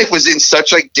 My life was in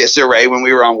such like disarray when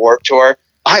we were on Warped Tour.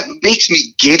 It makes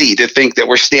me giddy to think that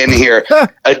we're standing here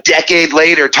a decade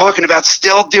later talking about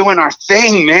still doing our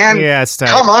thing, man. Yeah, it's time.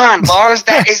 Come on, Lars.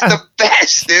 That is the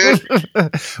best, dude.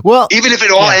 Well, even if it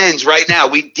all ends right now,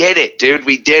 we did it, dude.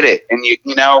 We did it. And you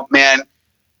know, man,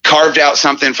 carved out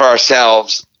something for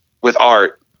ourselves with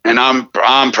art. And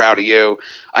I'm proud of you.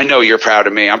 I know you're proud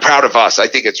of me. I'm proud of us. I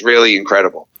think it's really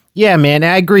incredible. Yeah, man.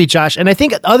 I agree, Josh. And I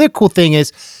think the other cool thing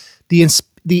is the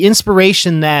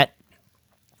inspiration that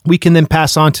we can then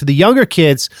pass on to the younger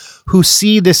kids who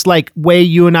see this like way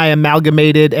you and I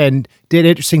amalgamated and did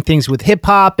interesting things with hip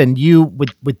hop and you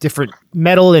with different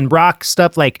metal and rock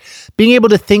stuff, like being able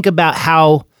to think about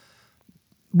how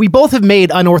we both have made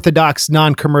unorthodox,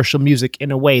 non-commercial music in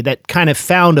a way that kind of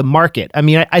found a market. I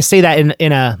mean, I say that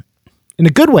in a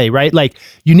good way, right? Like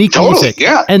unique music.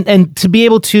 Yeah. And to be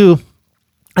able to,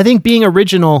 I think being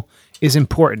original is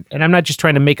important. And I'm not just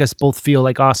trying to make us both feel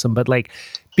like awesome, but like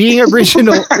being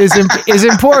original is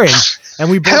important.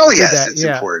 And we both Hell did yes, that. it's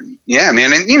important. Yeah,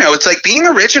 man. And it's like being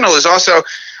original is also,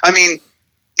 I mean,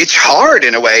 it's hard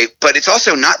in a way, but it's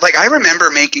also not like I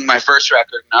remember making my first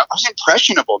record and I was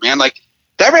impressionable, man. Like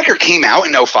that record came out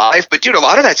in 2005, but dude, a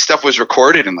lot of that stuff was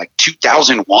recorded in like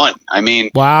 2001. I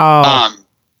mean, wow.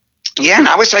 Yeah. And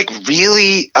I was like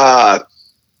really,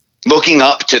 looking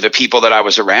up to the people that I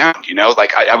was around,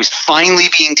 like I was finally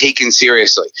being taken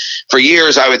seriously. For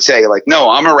years, I would say like, no,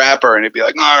 I'm a rapper. And it'd be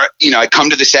like, all right, I'd come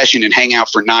to the session and hang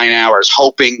out for 9 hours,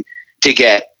 hoping to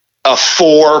get a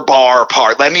 4-bar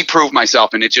part. Let me prove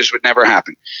myself. And it just would never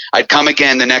happen. I'd come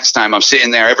again the next time. I'm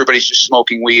sitting there. Everybody's just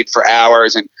smoking weed for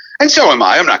hours. And so am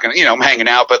I. I'm not going to, I'm hanging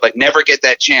out, but like never get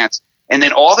that chance. And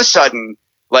then all of a sudden,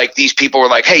 like these people were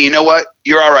like, hey, you know what?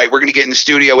 You're all right. We're going to get in the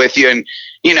studio with you. And,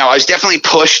 I was definitely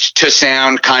pushed to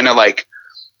sound kind of like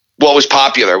what was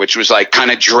popular, which was like kind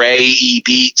of Dre-y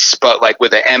beats, but like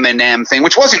with an Eminem thing,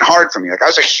 which wasn't hard for me. Like I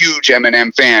was a huge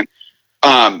Eminem fan.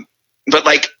 But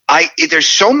like there's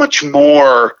so much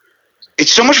more,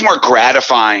 it's so much more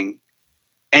gratifying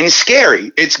and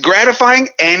scary. It's gratifying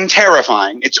and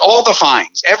terrifying. It's all the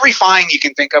fines. Every fine you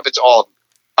can think of, it's all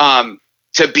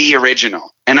to be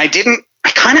original. And I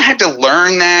kind of had to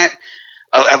learn that.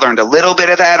 I learned a little bit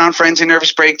of that on Friends and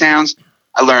Nervous Breakdowns.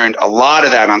 I learned a lot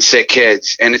of that on Sick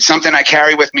Kids. And it's something I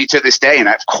carry with me to this day. And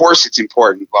of course it's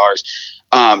important, Lars.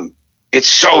 It's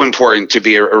so important to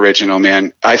be original,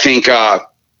 man. I think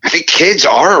kids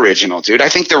are original, dude. I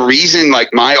think the reason like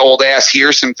my old ass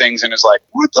hears some things and is like,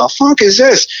 what the fuck is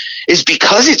this? Is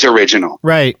because it's original.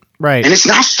 Right. And it's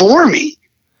not for me.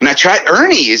 And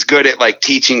Ernie is good at like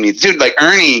teaching me, dude, like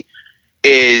Ernie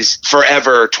is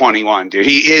forever 21, dude.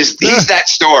 He's that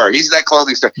store. He's that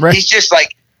clothing store. Right. He's just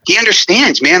like, he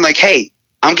understands, man. Like, hey,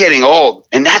 I'm getting old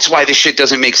and that's why this shit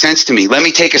doesn't make sense to me. Let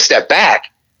me take a step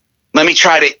back. Let me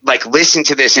try to like listen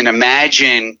to this and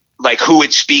imagine like who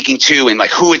it's speaking to and like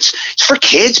who it's for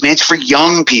kids, man. It's for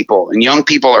young people, and young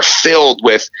people are filled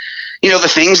with, the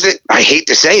things that I hate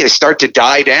to say, they start to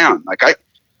die down. Like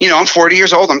I'm 40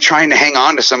 years old. I'm trying to hang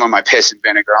on to some of my piss and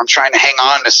vinegar. I'm trying to hang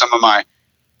on to some of my,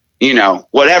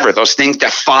 whatever, those things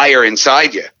that fire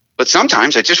inside you. But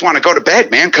sometimes I just want to go to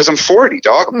bed, man, because I'm 40,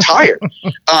 dog. I'm tired.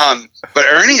 But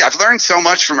Ernie, I've learned so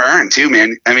much from Ern too,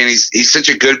 man. I mean, he's such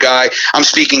a good guy. I'm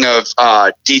speaking of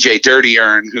DJ Dirty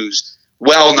Ern, who's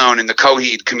well known in the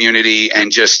Coheed community,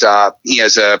 and just he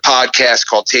has a podcast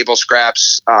called Table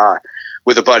Scraps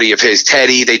with a buddy of his,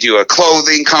 Teddy. They do a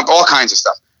clothing all kinds of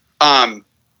stuff.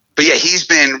 But yeah, he's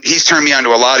turned me on to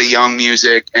a lot of young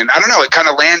music, and I don't know, it kind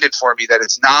of landed for me that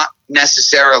it's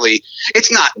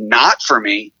not for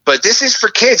me, but this is for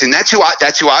kids. And that's who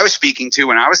I was speaking to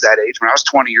when I was that age, when I was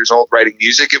 20 years old writing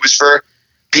music. It was for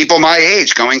people my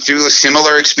age going through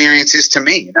similar experiences to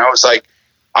me. It was like,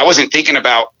 I wasn't thinking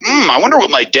about, I wonder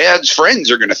what my dad's friends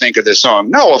are going to think of this song.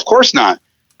 No, of course not.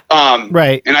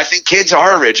 Right. And I think kids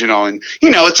are original, and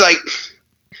it's like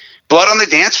Blood on the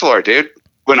Dance Floor, dude.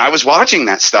 When I was watching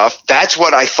that stuff, that's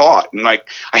what I thought. And like,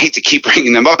 I hate to keep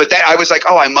bringing them up, but I was like,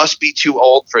 oh, I must be too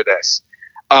old for this.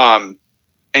 And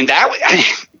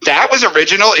that was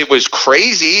original. It was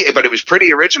crazy, but it was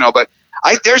pretty original. But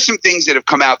there's some things that have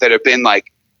come out that have been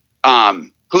like,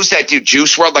 who's that dude,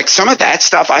 Juice WRLD? Like, some of that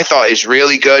stuff I thought is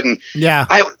really good. And yeah,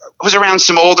 I was around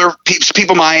some older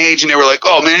people my age, and they were like,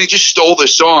 oh man, he just stole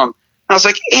this song. And I was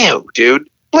like, ew, dude.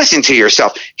 Listen to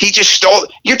yourself. He just stole.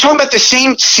 You're talking about the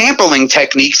same sampling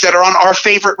techniques that are on our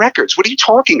favorite records. What are you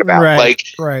talking about? Right.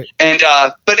 And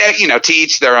but to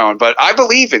each their own. But I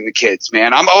believe in the kids,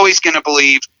 man. I'm always going to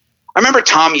believe. I remember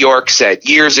Tom York said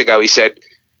years ago. He said,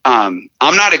 "I'm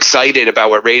not excited about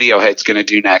what Radiohead's going to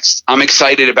do next. I'm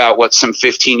excited about what some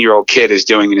 15-year-old kid is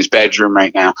doing in his bedroom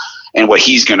right now, and what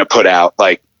he's going to put out."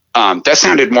 Like. That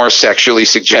sounded more sexually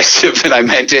suggestive than I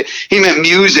meant it. He meant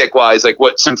music-wise, like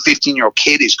what some 15-year-old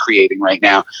kid is creating right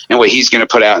now and what he's going to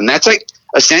put out. And that's like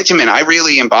a sentiment I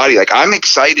really embody. Like, I'm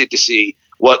excited to see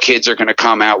what kids are going to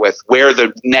come out with, where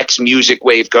the next music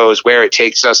wave goes, where it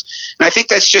takes us. And I think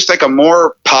that's just like a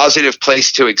more positive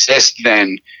place to exist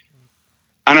than,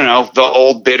 I don't know, the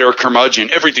old bitter curmudgeon.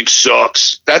 Everything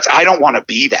sucks. I don't want to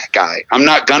be that guy. I'm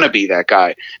not going to be that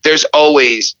guy. There's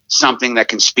always something that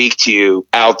can speak to you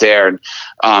out there.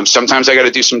 And sometimes I got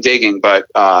to do some digging, but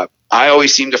I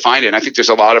always seem to find it. And I think there's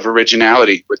a lot of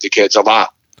originality with the kids, a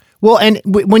lot. Well, and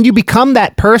when you become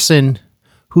that person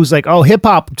who's like, oh, hip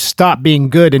hop stopped being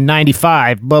good in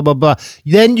 95, blah, blah, blah,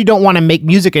 then you don't want to make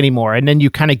music anymore. And then you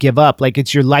kind of give up. Like,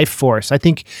 it's your life force. I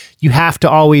think you have to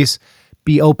always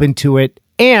be open to it.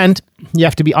 And you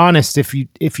have to be honest if you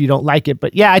don't like it.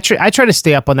 But yeah, I try to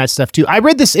stay up on that stuff too. I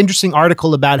read this interesting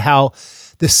article about how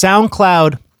the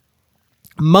SoundCloud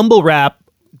mumble rap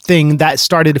thing that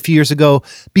started a few years ago,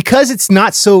 because it's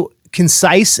not so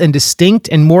concise and distinct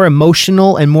and more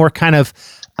emotional and more kind of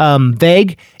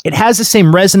vague, it has the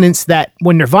same resonance that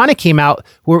when Nirvana came out,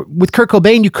 where with Kurt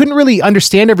Cobain, you couldn't really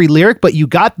understand every lyric, but you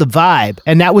got the vibe.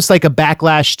 And that was like a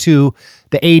backlash to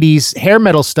the 80s hair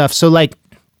metal stuff. So like,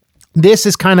 this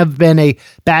has kind of been a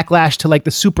backlash to like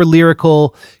the super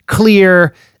lyrical,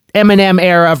 clear Eminem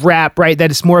era of rap, right?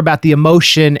 That is more about the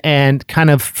emotion and kind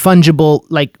of fungible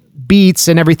like beats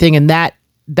and everything. And that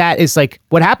is like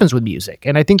what happens with music.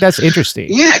 And I think that's interesting.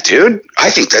 Yeah, dude. I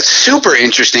think that's super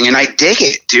interesting. And I dig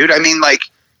it, dude. I mean, like,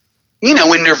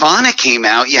 when Nirvana came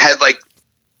out, you had like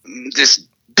this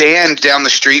band down the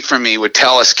street from me would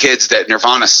tell us kids that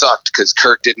Nirvana sucked because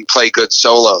Kurt didn't play good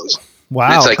solos. Wow.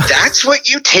 And it's like, that's what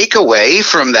you take away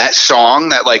from that song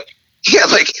that like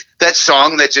that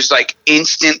song that just like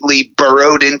instantly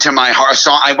burrowed into my heart.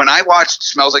 When I watched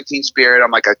Smells Like Teen Spirit,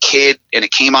 I'm like a kid and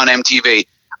it came on MTV.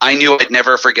 I knew I'd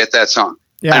never forget that song.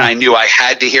 Yeah. And I knew I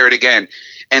had to hear it again.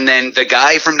 And then the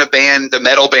guy from the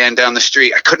metal band down the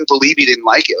street, I couldn't believe he didn't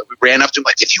like it. We ran up to him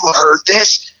like, have you heard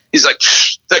this? He's like,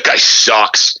 that guy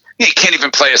sucks. He can't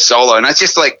even play a solo. And I was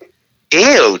just like,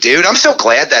 ew, dude. I'm so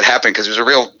glad that happened because it was a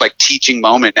real like teaching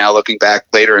moment now looking back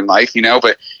later in life,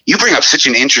 but you bring up such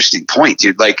an interesting point,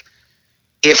 dude. Like,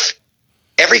 if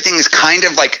everything is kind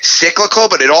of like cyclical,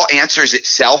 but it all answers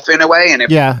itself in a way. And if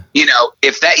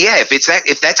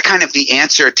that's kind of the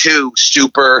answer to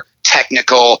super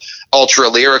technical, ultra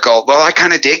lyrical, well, I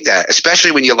kind of dig that,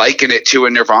 especially when you liken it to a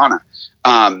Nirvana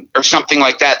or something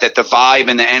like that the vibe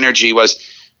and the energy was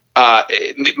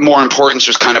more importance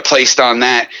was kind of placed on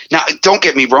that. Now, don't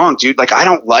get me wrong, dude. Like, I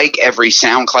don't like every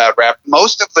SoundCloud rap.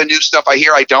 Most of the new stuff I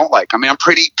hear, I don't like. I mean, I'm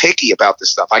pretty picky about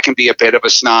this stuff. I can be a bit of a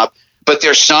snob, but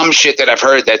there's some shit that I've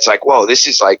heard that's like, whoa, this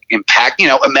is like impact.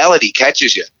 A melody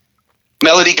catches you.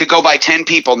 Melody could go by 10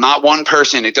 people, not one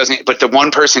person. It doesn't, but the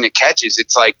one person it catches,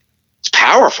 it's like, it's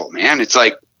powerful, man. It's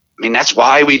like, I mean, that's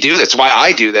why we do this. Why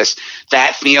I do this,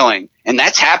 that feeling. And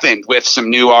that's happened with some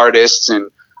new artists and,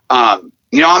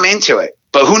 I'm into it.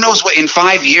 But who knows what in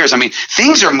 5 years? I mean,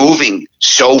 things are moving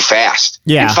so fast.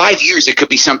 Yeah. In 5 years, it could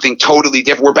be something totally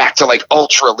different. We're back to like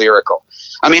ultra lyrical.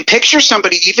 I mean, picture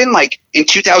somebody even like in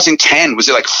 2010, was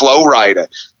it like Flo Rida?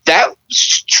 That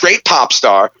straight pop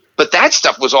star, but that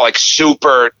stuff was all like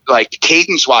super like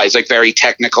cadence wise, like very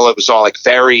technical. It was all like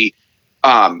very,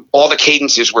 all the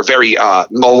cadences were very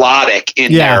melodic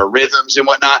in their rhythms and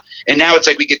whatnot. And now it's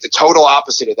like we get the total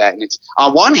opposite of that. And it's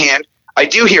on one hand, I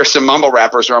do hear some mumble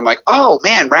rappers where I'm like, oh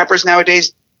man, rappers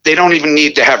nowadays, they don't even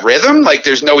need to have rhythm. Like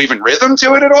there's no even rhythm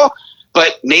to it at all.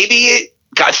 But maybe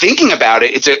thinking about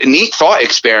it, it's a neat thought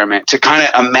experiment to kind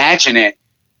of imagine it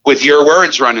with your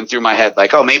words running through my head.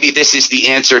 Like, oh, maybe this is the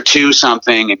answer to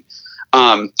something.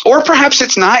 And, or perhaps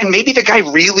it's not. And maybe the guy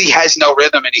really has no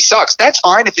rhythm and he sucks. That's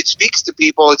fine. If it speaks to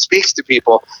people, it speaks to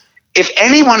people. If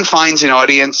anyone finds an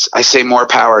audience, I say more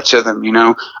power to them, you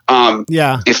know?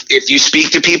 If you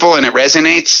speak to people and it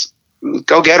resonates,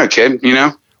 go get it, kid, you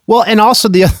know? Well, and also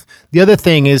the other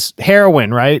thing is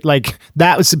heroin, right? Like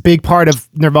that was a big part of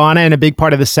Nirvana and a big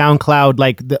part of the SoundCloud,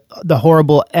 like the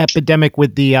horrible epidemic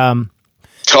with the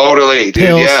totally, dude,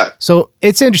 pills. Yeah. So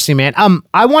it's interesting, man.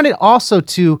 I wanted also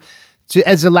to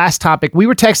as the last topic, we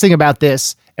were texting about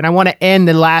this, and I want to end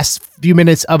the last few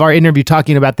minutes of our interview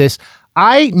talking about this.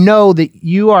 I know that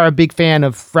you are a big fan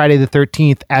of Friday the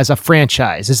 13th as a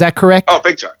franchise. Is that correct? Oh,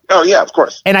 big time. Oh, yeah, of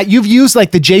course. And you've used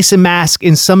like the Jason mask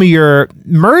in some of your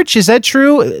merch. Is that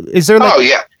true? Is there like... Oh,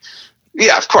 yeah.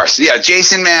 Yeah, of course. Yeah,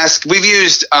 Jason mask. We've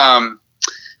used...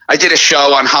 I did a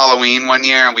show on Halloween one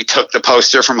year, and we took the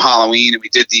poster from Halloween, and we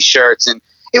did these shirts, and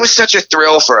it was such a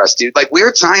thrill for us, dude. Like,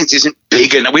 Weerd Science isn't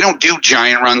big enough. We don't do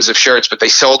giant runs of shirts, but they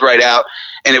sold right out.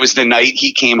 And it was the night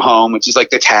he came home, which is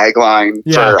like the tagline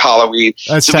for Halloween.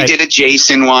 That's so tight. We did a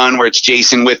Jason one where it's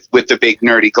Jason with the big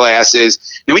nerdy glasses.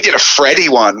 And we did a Freddy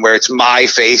one where it's my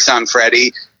face on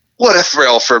Freddy. What a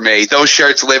thrill for me. Those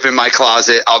shirts live in my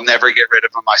closet. I'll never get rid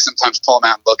of them. I sometimes pull them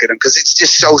out and look at them because it's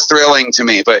just so thrilling to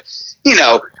me. But, you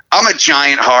know, I'm a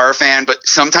giant horror fan, but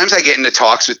sometimes I get into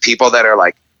talks with people that are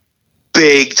like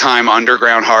big time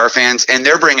underground horror fans, and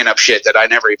they're bringing up shit that I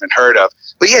never even heard of.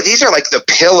 But yeah, these are like the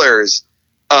pillars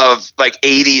of like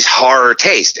 80s horror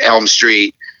taste. Elm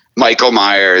Street, Michael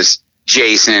Myers,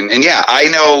 Jason. And yeah, I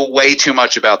know way too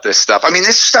much about this stuff. I mean,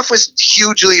 this stuff was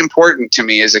hugely important to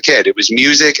me as a kid. It was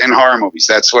music and horror movies.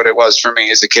 That's what it was for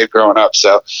me as a kid growing up.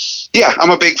 So yeah, I'm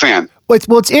a big fan.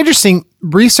 Well, it's interesting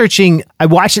researching. I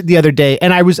watched it the other day,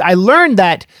 and I learned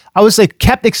that I was like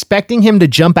kept expecting him to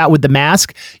jump out with the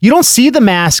mask. You don't see the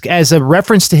mask as a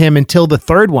reference to him until the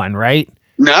third one, right?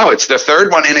 No, it's the third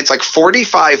one, and it's like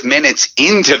 45 minutes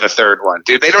into the third one,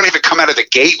 dude. They don't even come out of the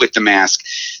gate with the mask.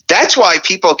 That's why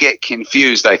people get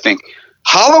confused, I think.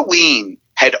 Halloween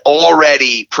had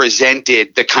already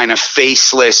presented the kind of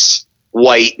faceless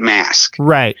white mask.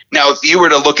 Right. Now, if you were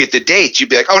to look at the dates, you'd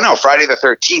be like, oh, no, Friday the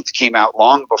 13th came out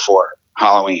long before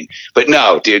Halloween. But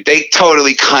no, dude, they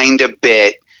totally kind of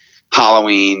bit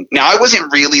Halloween. Now, I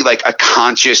wasn't really like a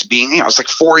conscious being. You know, I was like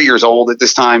 4 years old at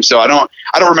this time, so I don't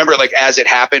remember like as it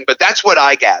happened. But that's what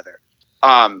I gather.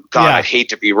 I'd hate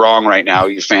to be wrong right now.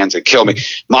 You fans would kill me.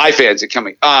 My fans would kill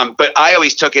me. But I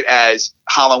always took it as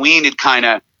Halloween had kind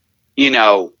of, you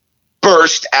know,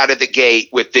 burst out of the gate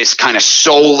with this kind of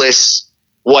soulless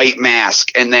white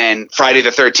mask, and then Friday the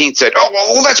 13th said, oh,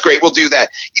 well, that's great, we'll do that.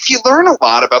 If you learn a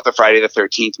lot about the Friday the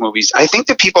 13th movies, I think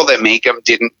the people that make them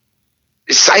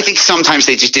I think sometimes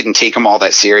they just didn't take them all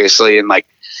that seriously, and like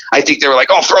I think they were like,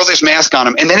 oh, throw this mask on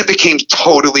him, and then it became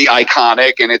totally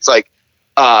iconic. And it's like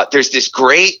there's this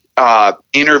great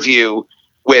interview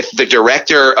with the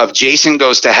director of Jason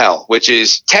Goes to Hell, which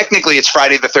is technically it's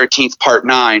Friday the 13th Part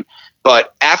 9,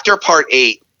 but after Part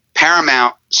 8,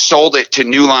 Paramount sold it to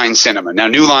New Line Cinema. Now,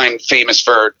 New Line, famous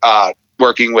for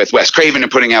working with Wes Craven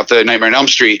and putting out the Nightmare on Elm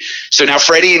Street. So now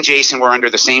Freddy and Jason were under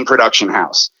the same production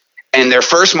house. And their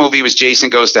first movie was Jason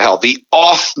Goes to Hell. The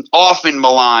often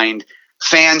maligned,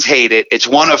 fans hate it. It's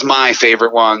one of my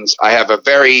favorite ones. I have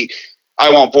I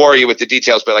won't bore you with the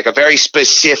details, but like a very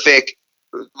specific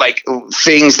like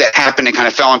things that happened and kind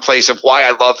of fell in place of why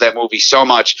I love that movie so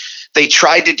much. They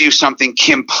tried to do something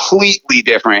completely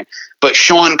different, but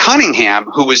Sean Cunningham,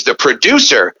 who was the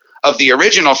producer of the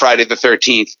original Friday the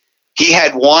 13th, he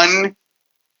had one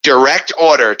direct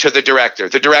order to the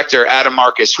director, Adam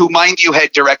Marcus, who, mind you,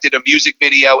 had directed a music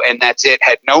video and that's it,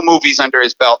 had no movies under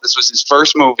his belt. This was his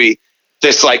first movie,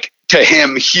 this like, to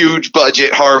him, huge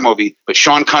budget horror movie. But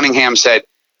Sean Cunningham said,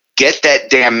 get that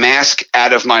damn mask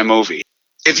out of my movie.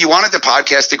 If you wanted the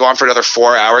podcast to go on for another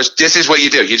 4 hours, this is what you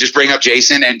do. You just bring up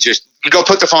Jason and just you go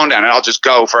put the phone down and I'll just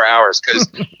go for hours because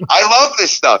I love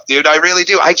this stuff, dude. I really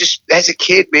do. I just, as a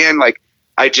kid, man, like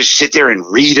I just sit there and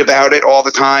read about it all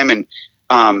the time. And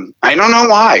I don't know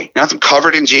why. Nothing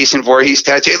covered in Jason Voorhees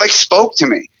tattoo. It like spoke to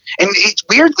me. And it's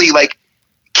weirdly like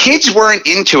kids weren't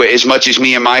into it as much as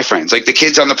me and my friends. Like the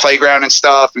kids on the playground and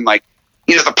stuff, and like,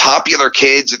 you know, the popular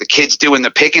kids or the kids doing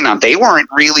the picking on, they weren't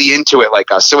really into it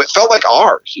like us. So it felt like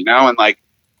ours, you know, and like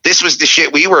this was the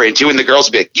shit we were into. And the girls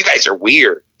would be like, you guys are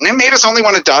weird. And it made us only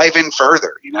want to dive in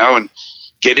further, you know, and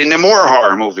get into more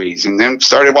horror movies, and then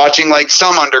started watching like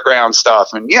some underground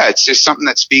stuff. And yeah, it's just something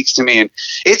that speaks to me, and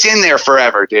it's in there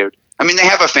forever, dude. I mean, they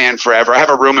have a fan forever. I have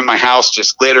a room in my house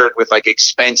just littered with like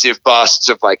expensive busts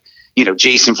of like, you know,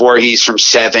 Jason Voorhees from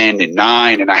 7 and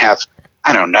 9. And I have,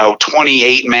 I don't know,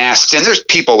 28 masks. And there's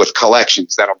people with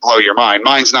collections that'll blow your mind.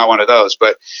 Mine's not one of those.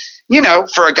 But, you know,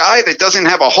 for a guy that doesn't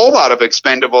have a whole lot of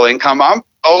expendable income, I'm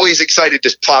always excited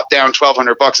to plop down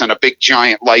 $1,200 on a big,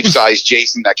 giant, life-size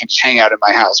Jason that can just hang out in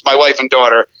my house. My wife and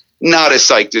daughter, not as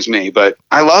psyched as me, but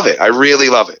I love it. I really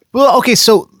love it. Well, okay,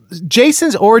 so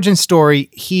Jason's origin story,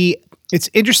 it's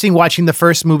interesting watching the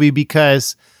first movie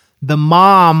because the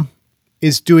mom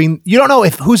is doing, you don't know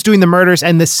who's doing the murders,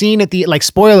 and the scene at the, like,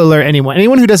 spoiler alert,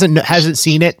 anyone who hasn't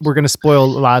seen it, we're going to spoil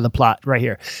a lot of the plot right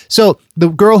here. So the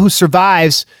girl who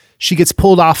survives, she gets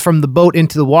pulled off from the boat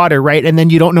into the water, right? And then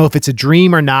you don't know if it's a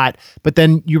dream or not, but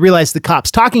then you realize the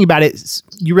cops talking about it,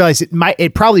 you realize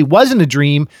it probably wasn't a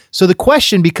dream. So the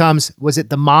question becomes, was it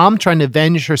the mom trying to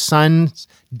avenge her son's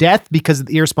death because of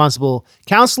the irresponsible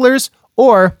counselors,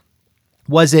 or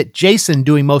was it Jason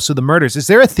doing most of the murders? Is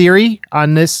there a theory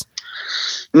on this?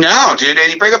 No, dude,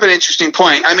 and you bring up an interesting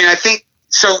point. I mean, I think,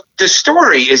 so the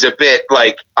story is a bit,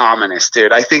 like, ominous,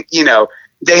 dude. I think, you know,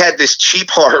 they had this cheap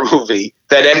horror movie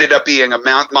that ended up being a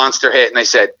monster hit, and they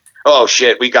said, oh,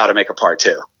 shit, we got to make a part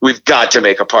 2. We've got to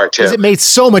make a part 2. Because it made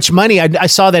so much money. I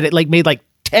saw that it, like, made, like,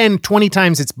 10, 20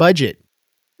 times its budget.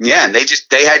 Yeah, and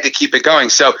they had to keep it going.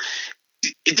 So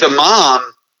the mom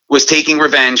was taking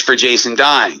revenge for Jason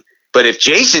dying. But if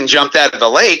Jason jumped out of the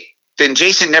lake, then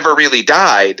Jason never really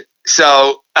died.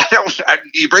 So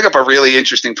you bring up a really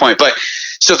interesting point. But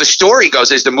so the story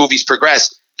goes, as the movies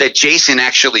progress, that Jason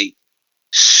actually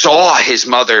saw his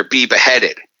mother be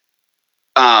beheaded.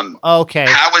 Okay.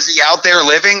 How was he out there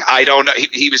living? I don't know.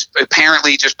 He was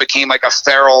apparently just became like a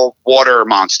feral water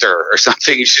monster or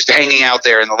something. He's just hanging out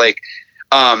there in the lake.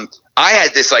 I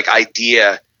had this like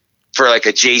idea for like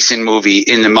a Jason movie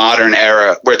in the modern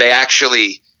era where they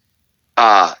actually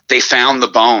they found the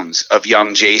bones of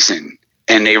young Jason,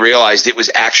 and they realized it was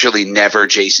actually never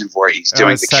Jason Voorhees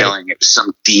doing the killing. It was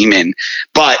some demon.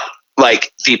 But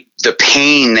like the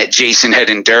pain that Jason had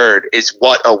endured is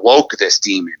what awoke this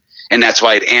demon. And that's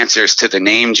why it answers to the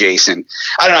name Jason.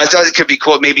 I don't know. I thought it could be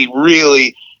cool. Maybe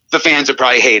really the fans would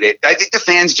probably hate it. I think the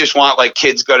fans just want like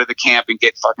kids go to the camp and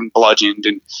get fucking bludgeoned.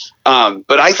 And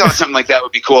but I thought something like that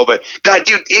would be cool. But God,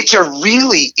 dude, it's a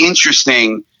really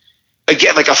interesting,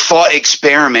 again, like a thought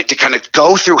experiment to kind of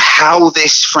go through how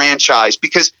this franchise,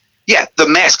 because yeah, the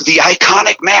mask, the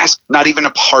iconic mask, not even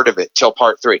a part of it till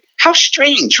part 3. How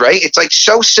strange, right? It's like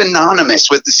so synonymous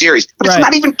with the series, but It's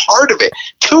not even part of it.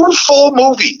 2 full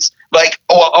movies, like,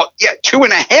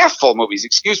 2.5 full movies,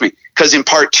 excuse me. Because in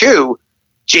part 2,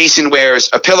 Jason wears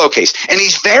a pillowcase, and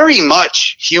he's very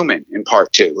much human in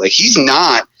part 2. Like, he's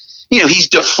not, he's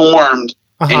deformed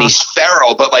and he's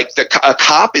feral, but like a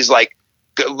cop is like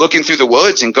looking through the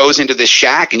woods and goes into this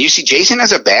shack, and you see Jason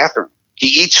has a bathroom. He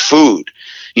eats food.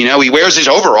 He wears his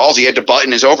overalls. He had to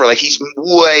button his overall. Like, he's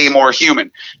way more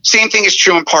human. Same thing is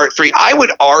true in part 3. I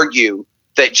would argue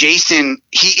that Jason,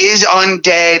 he is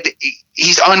undead.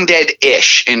 He's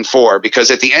undead-ish in 4,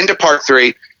 because at the end of part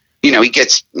 3, he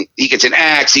gets an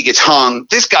axe. He gets hung.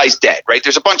 This guy's dead, right?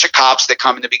 There's a bunch of cops that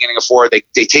come in the beginning of 4.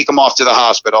 They take him off to the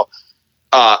hospital.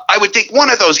 I would think one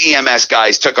of those EMS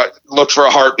guys looked for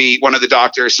a heartbeat, one of the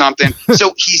doctors, something.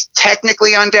 So he's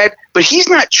technically undead, but he's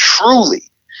not truly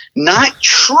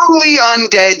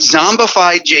undead,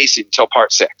 zombified Jason till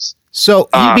part 6. So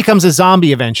he becomes a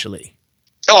zombie eventually.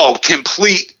 Oh,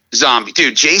 complete zombie.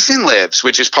 Dude, Jason Lives,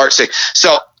 which is part 6.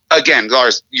 So again,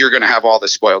 Lars, you're going to have all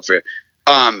this spoiled for you.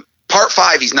 Part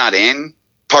 5, he's not in.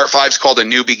 Part 5 is called A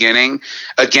New Beginning.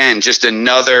 Again, just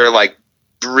another like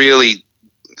really,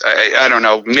 I don't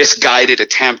know, misguided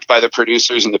attempt by the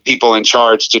producers and the people in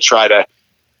charge to try to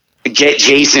get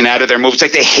Jason out of their movies.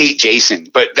 Like, they hate Jason,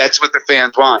 but that's what the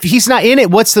fans want. He's not in it.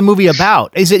 What's the movie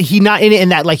about? Is it he not in it in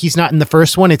that, like, he's not in the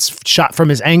first one, it's shot from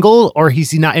his angle, or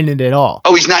he's not in it at all?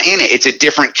 Oh, he's not in it. It's a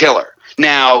different killer.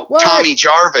 Now, what? Tommy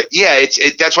Jarvis,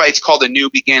 that's why it's called A New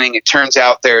Beginning. It turns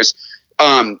out there's,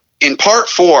 in part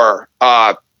 4,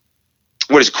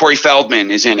 Corey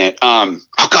Feldman is in it.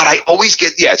 I always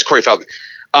it's Corey Feldman.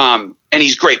 And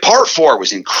he's great. Part 4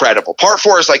 was incredible. Part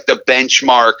 4 is like the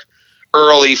benchmark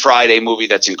early Friday movie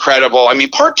that's incredible. I mean,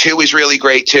 Part 2 is really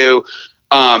great too.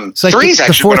 It's like 3 is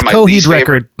actually one of my least Coheed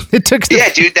record. It took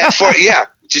dude, that 4,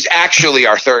 which is actually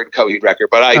our 3rd Coheed record,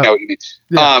 but I know what you mean.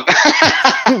 Yeah.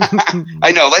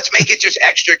 I know. Let's make it just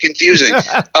extra confusing.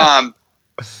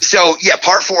 So yeah,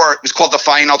 Part 4 was called The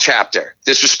Final Chapter.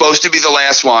 This was supposed to be the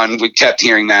last one. We kept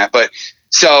hearing that, but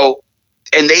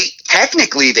and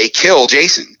they kill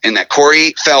Jason in that.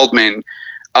 Corey Feldman,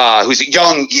 he's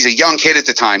a young kid at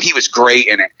the time. He was great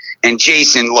in it. And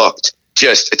Jason looked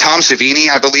just, Tom Savini,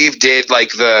 I believe, did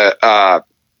like the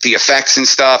effects and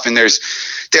stuff. And there's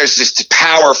this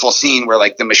powerful scene where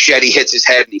like the machete hits his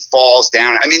head and he falls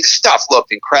down. I mean, the stuff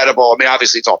looked incredible. I mean,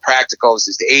 obviously it's all practical. This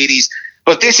is the 80s,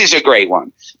 but this is a great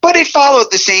one. But it followed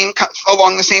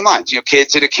along the same lines,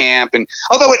 kids at a camp. And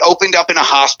although it opened up in a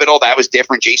hospital, that was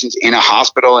different. Jason's in a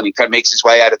hospital and he kind of makes his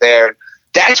way out of there.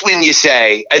 That's when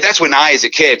that's when I, as a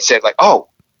kid, said like, oh,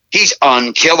 he's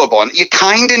unkillable. And you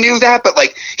kind of knew that, but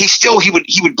like he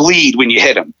would bleed when you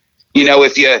hit him.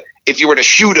 If you were to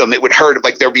shoot him, it would hurt,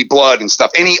 like there'd be blood and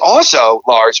stuff. And he also,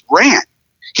 Lars, ran.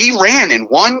 He ran in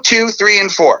 1, 2, 3,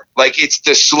 and 4. Like it's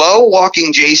the slow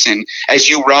walking Jason as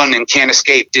you run and can't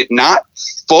escape did not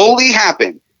fully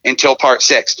happen until Part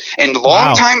 6. And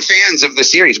longtime fans of the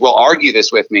series will argue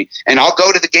this with me. And I'll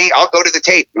go to the game, I'll go to the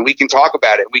tape, and we can talk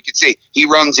about it. We can see he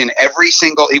runs in every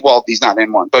single. Well, he's not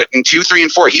in 1, but in 2, 3,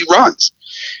 and 4, he runs.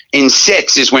 In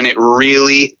 6 is when it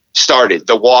really started.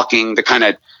 The walking, the kind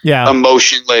of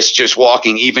emotionless, just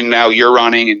walking. Even now, you're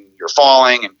running and you're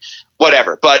falling and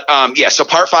whatever. But so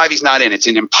Part 5, he's not in. It's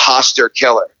an imposter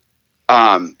killer.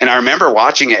 And I remember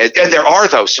watching it. And there are,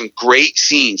 though, some great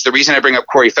scenes. The reason I bring up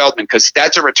Corey Feldman, because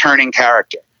that's a returning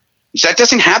character. That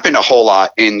doesn't happen a whole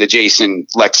lot in the Jason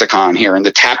lexicon here, in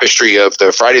the tapestry of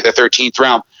the Friday the 13th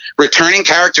realm. Returning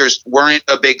characters weren't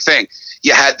a big thing.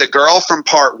 You had the girl from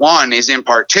Part 1 is in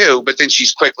Part 2, but then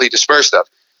she's quickly dispersed of.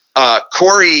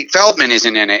 Corey Feldman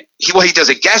isn't in it. He does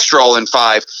a guest role in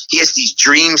 5. He has these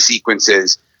dream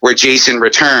sequences where Jason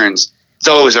returns.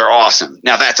 Those are awesome.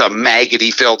 Now that's a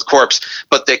maggoty-filled corpse.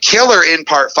 But the killer in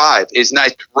Part 5 is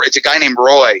nice. It's a guy named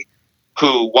Roy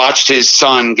who watched his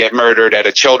son get murdered at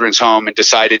a children's home and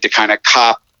decided to kind of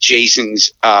cop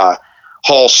Jason's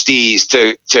whole steez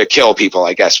to kill people,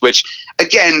 I guess. Which,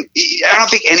 again, I don't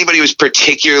think anybody was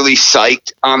particularly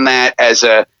psyched on that as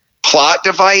a plot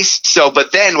device.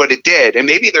 But then what it did, and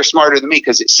maybe they're smarter than me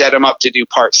because it set him up to do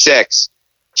Part 6,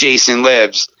 Jason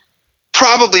Lives.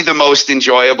 Probably the most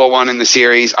enjoyable one in the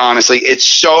series, honestly. It's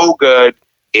so good.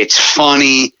 It's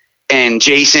funny. And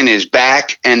Jason is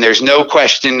back. And there's no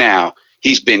question now.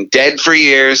 He's been dead for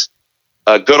years.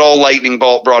 A good old lightning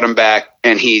bolt brought him back.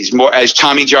 And he's more, as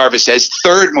Tommy Jarvis says,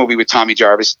 3rd movie with Tommy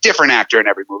Jarvis, different actor in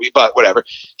every movie, but whatever.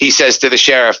 He says to the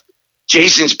sheriff,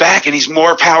 Jason's back and he's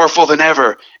more powerful than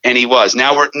ever. And he was.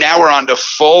 Now we're on to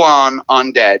full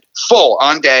undead,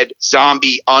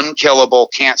 zombie, unkillable,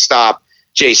 can't stop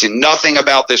Jason. Nothing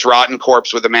about this rotten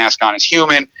corpse with a mask on is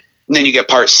human. And then you get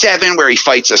Part 7 where he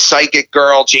fights a psychic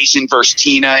girl, Jason versus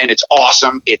Tina, and it's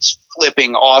awesome. It's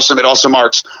flipping awesome. It also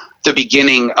marks the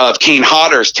beginning of Kane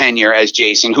Hodder's tenure as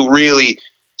Jason, who really,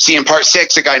 see, in Part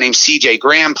 6, a guy named C.J.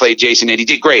 Graham played Jason, and he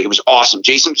did great. It was awesome.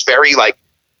 Jason was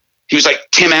he was like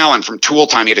Tim Allen from Tool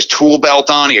Time. He had his tool belt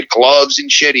on. He had gloves and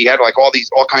shit. He had like all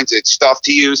kinds of stuff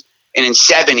to use. And in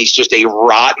 7, he's just a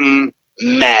rotten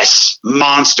mess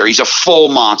monster. He's a full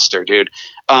monster, dude.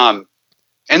 And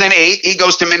then 8, he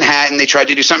goes to Manhattan. They tried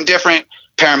to do something different.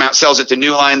 Paramount sells it to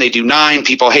New Line. They do 9.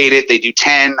 People hate it. They do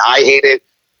 10. I hate it.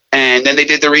 And then they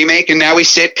did the remake, and now we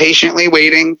sit patiently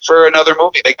waiting for another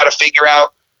movie. They got to figure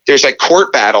out, there's like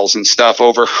court battles and stuff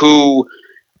over who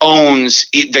owns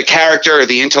the character or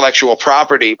the intellectual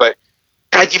property. But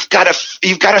God, you've got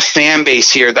a fan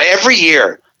base here. Every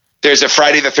year there's a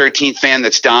Friday the 13th fan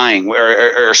that's dying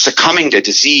or succumbing to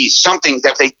disease, something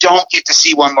that they don't get to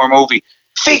see one more movie.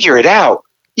 Figure it out.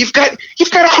 You've got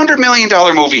 $100 million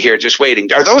movie here just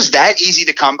waiting. Are those that easy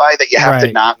to come by that you have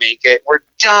to not make it? We're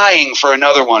dying for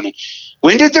another one.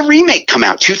 When did the remake come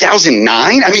out?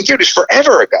 2009? I mean, dude, it's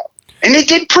forever ago. And they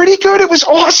did pretty good. It was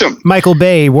awesome. Michael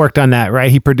Bay worked on that,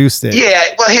 right? He produced it.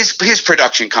 Yeah, well, his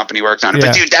production company worked on it. Yeah.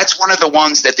 But, dude, that's one of the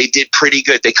ones that they did pretty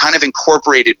good. They kind of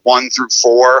incorporated 1 through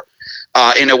 4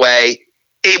 in a way.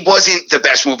 It wasn't the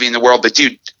best movie in the world, but,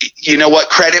 dude, you know what?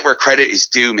 Credit where credit is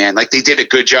due, man. Like, they did a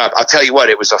good job. I'll tell you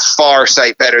what, it was a far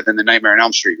sight better than the Nightmare on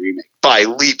Elm Street remake by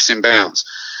leaps and bounds.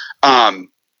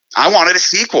 I wanted a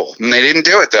sequel, and they didn't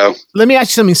do it, though. Let me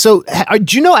ask you something. So,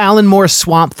 do you know Alan Moore's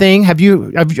Swamp Thing? Are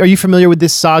you familiar with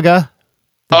this saga?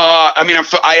 I mean,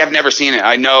 I have never seen it.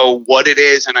 I know what it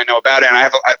is and I know about it, and I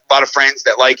have a lot of friends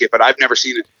that like it, but I've never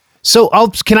seen it. So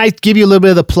can I give you a little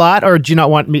bit of the plot, or do you not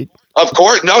want me? Of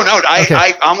course. No.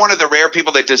 Okay. I'm one of the rare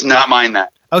people that does not mind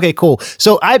that. Okay, cool.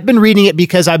 So I've been reading it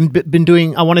because I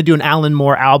want to do an Alan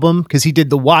Moore album, because he did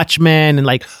The Watchmen and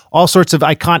like all sorts of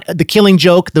The Killing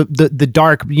Joke, the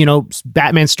dark,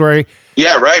 Batman story.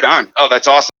 Yeah, right on. Oh, that's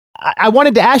awesome. I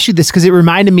wanted to ask you this because it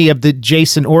reminded me of the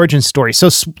Jason origin story. So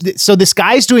this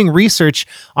guy's doing research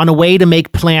on a way to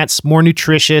make plants more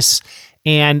nutritious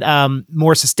and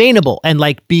more sustainable, and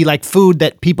like be like food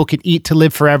that people could eat to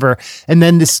live forever. And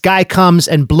then this guy comes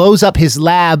and blows up his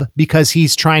lab because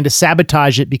he's trying to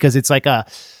sabotage it, because it's like a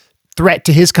threat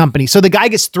to his company. So the guy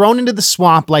gets thrown into the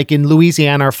swamp, like in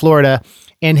Louisiana or Florida,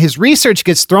 and his research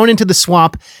gets thrown into the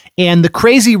swamp. And the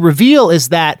crazy reveal is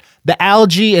that the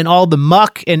algae and all the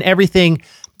muck and everything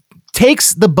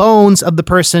takes the bones of the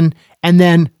person and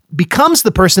then becomes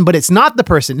the person, but it's not the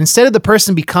person. Instead of the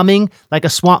person becoming like a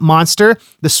swamp monster,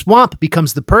 the swamp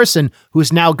becomes the person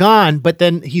who's now gone, but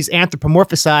then he's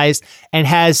anthropomorphized and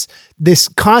has this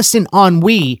constant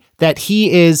ennui that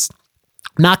he is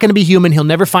not going to be human. He'll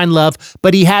never find love,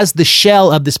 but he has the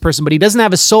shell of this person, but he doesn't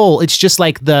have a soul. It's just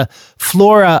like the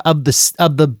flora of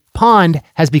the pond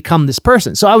has become this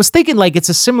person. So I was thinking like it's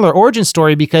a similar origin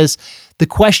story, because the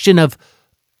question of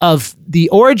the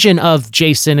origin of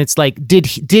Jason, it's like, did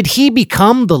he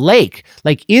become the lake?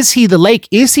 Like, is he the lake?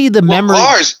 Is he the memory?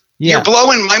 Lars, you're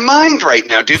blowing my mind right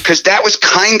now, dude, because that was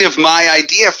kind of my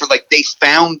idea for like, they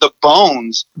found the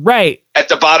bones right at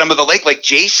the bottom of the lake. Like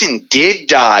Jason did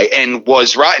die and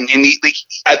was rotten. And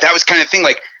that was kind of thing,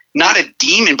 like not a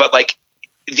demon, but like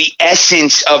the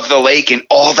essence of the lake and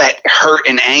all that hurt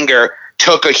and anger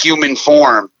took a human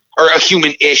form. Or a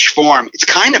human-ish form. It's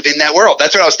kind of in that world.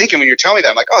 That's what I was thinking when you're telling me that.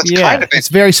 I'm like, oh, it's kind of it's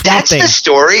very Swamp Thing. That's the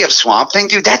story of Swamp Thing,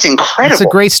 dude. That's incredible. It's a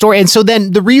great story. And so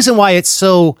then the reason why it's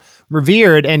so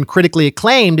revered and critically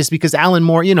acclaimed is because Alan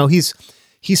Moore, he's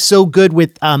so good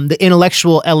with the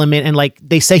intellectual element, and like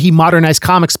they say he modernized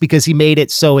comics because he made it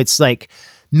so it's like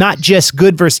not just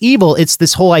good versus evil. It's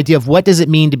this whole idea of what does it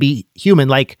mean to be human,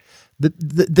 like.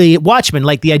 The Watchmen,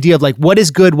 like the idea of like what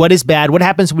is good, what is bad, what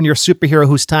happens when you're a superhero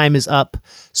whose time is up.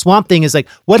 Swamp Thing is like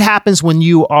what happens when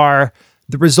you are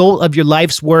the result of your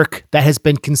life's work that has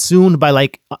been consumed by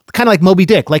like kind of like Moby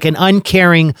Dick, like an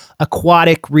uncaring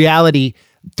aquatic reality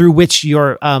through which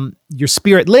your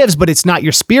spirit lives, but it's not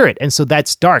your spirit, and so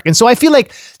that's dark. And so I feel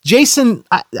like Jason,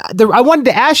 I wanted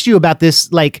to ask you about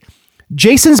this, like.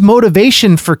 Jason's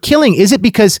motivation for killing, is it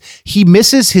because he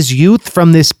misses his youth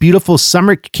from this beautiful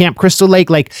summer camp Crystal Lake?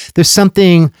 Like there's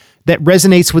something that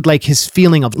resonates with like his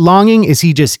feeling of longing? Is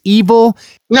he just evil?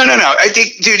 No. I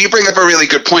think, dude, you bring up a really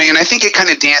good point, and I think it kind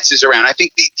of dances around. I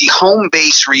think the home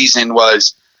base reason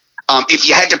was, if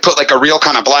you had to put like a real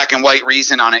kind of black and white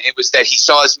reason on it, it was that he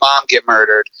saw his mom get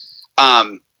murdered.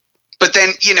 But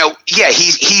then,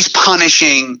 he's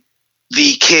punishing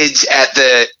the kids at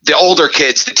the older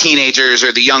kids, the teenagers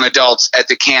or the young adults at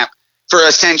the camp for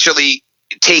essentially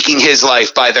taking his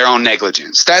life by their own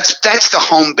negligence. That's the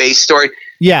home base story.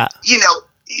 Yeah.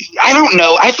 I don't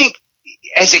know. I think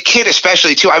as a kid,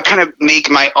 especially too, I kind of make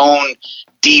my own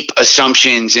deep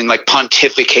assumptions and like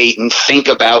pontificate and think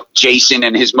about Jason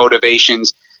and his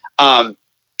motivations.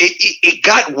 It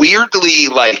got weirdly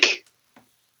like,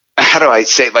 how do I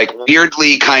say, like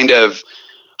weirdly kind of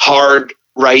hard,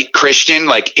 right Christian,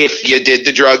 like if you did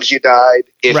the drugs you died,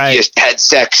 if you had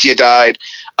sex you died,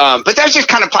 but that's just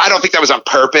kind of, I don't think that was on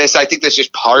purpose. I think that's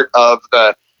just part of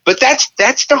but that's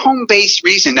the home base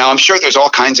reason. Now I'm sure there's all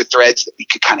kinds of threads that we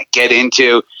could kind of get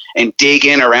into and dig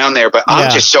in around there, but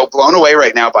I'm just so blown away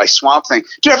right now by Swamp Thing,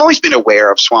 dude. I've always been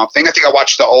aware of Swamp Thing. I think I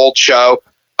watched the old show.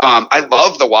 I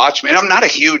love the Watchmen. I'm not a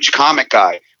huge comic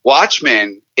guy.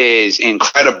 Watchmen is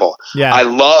incredible. I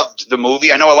loved the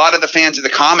movie. I know a lot of the fans of the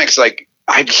comics, like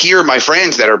I hear my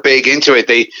friends that are big into it.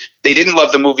 They didn't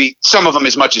love the movie, some of them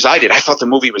as much as I did. I thought the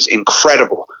movie was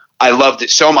incredible. I loved it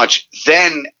so much.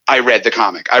 Then I read the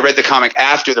comic. I read the comic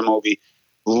after the movie.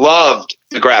 Loved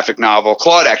the graphic novel.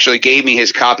 Claude actually gave me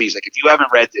his copy. He's like, if you haven't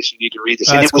read this, you need to read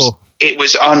this. And it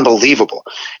was unbelievable.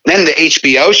 Then the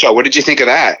HBO show. What did you think of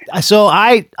that? So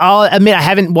I'll admit I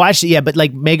haven't watched it yet, but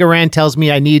like Mega Ran tells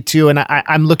me I need to, and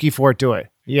I'm looking forward to it.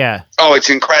 Yeah. Oh, it's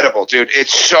incredible, dude.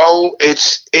 It's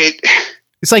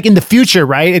like in the future,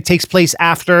 right? It takes place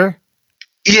after.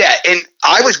 Yeah, and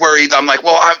I was worried. I'm like,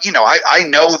 well, I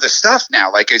know the stuff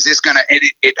now. Like, is this gonna?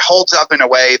 It holds up in a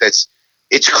way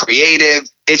it's creative.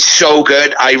 It's so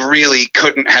good. I really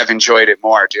couldn't have enjoyed it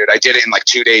more, dude. I did it in like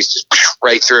 2 days, just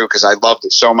right through because I loved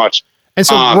it so much. And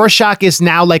so Rorschach is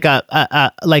now like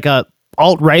a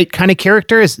alt-right kind of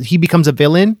character? He becomes a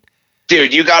villain?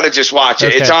 Dude, you got to just watch it.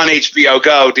 Okay. It's on HBO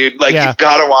Go, dude. Like, you've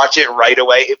got to watch it right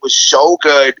away. It was so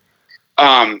good.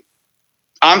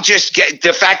 I'm just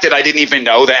the fact that I didn't even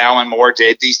know that Alan Moore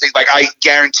did these things. Like, I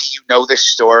guarantee you know this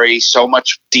story so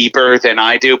much deeper than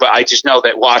I do, but I just know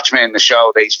that Watchmen, the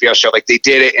show, the HBO show, like, they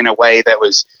did it in a way that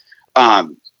was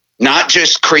not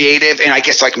just creative and I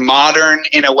guess like modern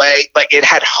in a way. Like, it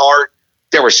had heart.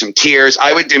 There were some tears.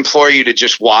 I would implore you to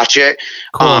just watch it.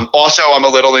 Cool. Also, I'm a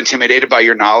little intimidated by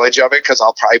your knowledge of it because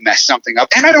I'll probably mess something up.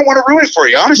 And I don't want to ruin it for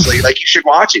you, honestly. Like, you should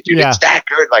watch it, dude. Yeah. It's that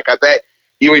good. Like, I bet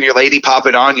you and your lady pop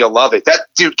it on, you'll love it.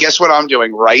 Dude, guess what I'm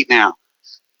doing right now?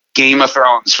 Game of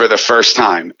Thrones for the first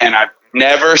time. And I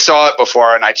never saw it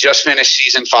before. And I just finished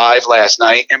season 5 last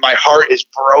night. And my heart is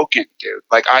broken, dude.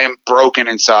 Like, I am broken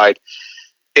inside.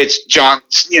 It's John,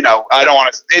 I don't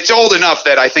want to, it's old enough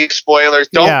that I think spoilers,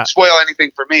 don't spoil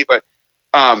anything for me. But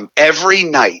every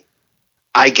night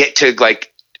I get to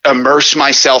like immerse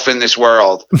myself in this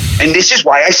world. And this is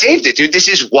why I saved it, dude. This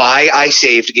is why I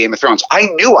saved Game of Thrones. I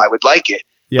knew I would like it.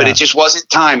 But it just wasn't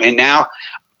time. And now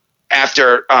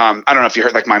after, I don't know if you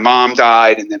heard, like, my mom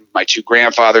died and then my 2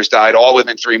 grandfathers died all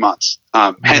within 3 months.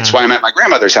 Hence why I'm at my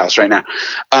grandmother's house right now.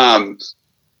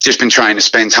 Just been trying to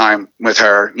spend time with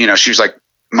her. She was like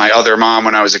my other mom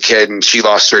when I was a kid, and she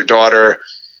lost her daughter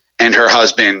and her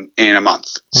husband in a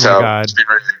month. It's been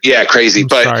crazy.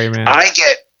 But sorry, man.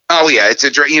 It's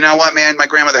you know what, man? My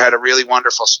grandmother had a really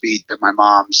wonderful speech at my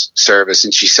mom's service,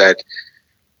 and she said,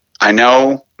 I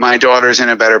know my daughter's in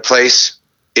a better place.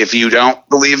 If you don't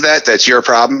believe that, that's your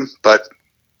problem. But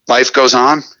life goes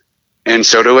on, and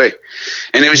so do we.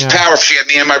 And it was powerful. She had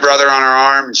me and my brother on her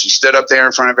arm, and she stood up there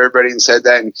in front of everybody and said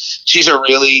that. And she's a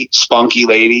really spunky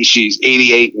lady. She's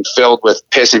 88 and filled with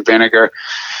piss and vinegar.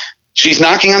 She's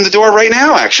knocking on the door right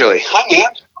now, actually. Hi, man.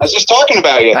 I was just talking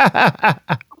about you.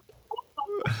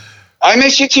 I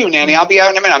miss you too, Nanny. I'll be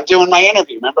out in a minute. I'm doing my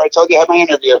interview. Remember I told you I had my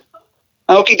interview?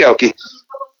 Okie dokie.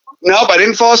 Nope, I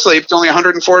didn't fall asleep. It's only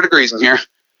 104 degrees in here.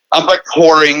 I'm like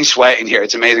pouring sweat in here.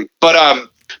 It's amazing.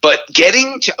 But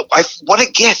getting to what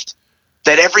a gift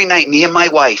that every night me and my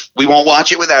wife, we won't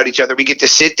watch it without each other. We get to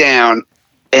sit down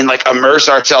and like immerse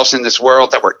ourselves in this world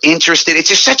that we're interested. It's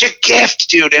just such a gift,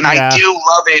 dude. And I do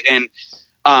love it.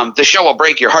 And the show will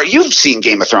break your heart. You've seen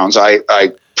Game of Thrones,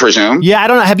 I presume. Yeah, I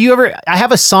don't know. Have you ever? I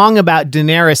have a song about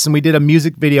Daenerys, and we did a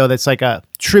music video that's like a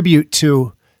tribute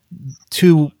to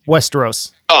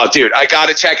Westeros. Oh, dude, I got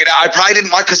to check it out. I probably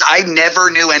didn't watch because I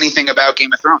never knew anything about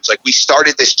Game of Thrones. Like, we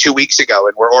started this 2 weeks ago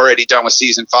and we're already done with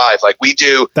season 5. Like, we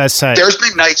do. That's tight. There's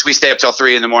been nights we stay up till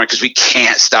 3 a.m. because we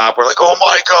can't stop. We're like, oh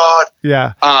my God.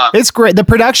 Yeah. It's great. The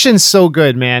production's so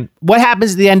good, man. What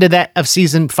happens at the end of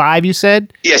season 5, you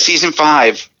said? Yeah, season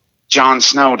 5, Jon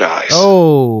Snow dies.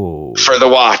 Oh. For the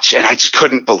watch. And I just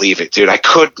couldn't believe it, dude. I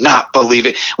could not believe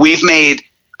it. We've made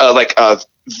a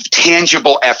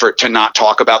tangible effort to not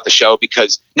talk about the show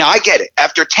because now I get it.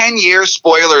 After 10 years,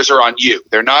 spoilers are on you.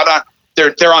 They're not on.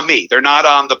 They're on me. They're not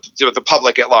on the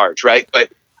public at large, right?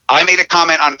 But I made a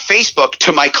comment on Facebook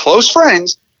to my close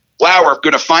friends. Wow, we're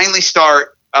going to finally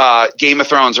start Game of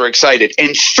Thrones. We're excited.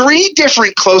 And 3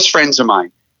 different close friends of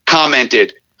mine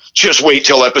commented, "Just wait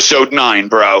till episode 9,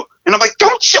 bro." And I'm like,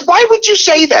 why would you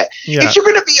say that? Yeah. If you're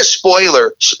going to be a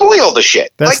spoiler, spoil the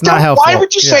shit. That's not helpful. Why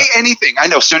would you say anything? I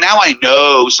know. So now I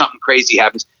know something crazy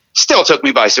happens. Still took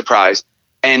me by surprise.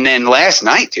 And then last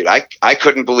night, dude, I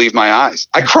couldn't believe my eyes.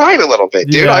 I cried a little bit,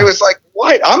 dude. Yeah. I was like,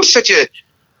 what? I'm such a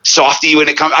softie when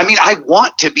it comes. I mean, I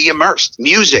want to be immersed.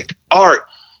 Music, art,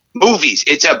 movies.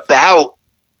 It's about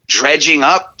dredging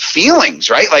up feelings,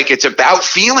 right? Like, it's about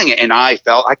feeling it. And I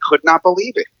could not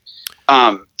believe it.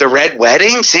 The Red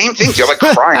Wedding, same thing. You're like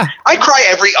crying. I cry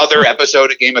every other episode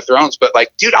of Game of Thrones, but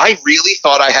like, dude, I really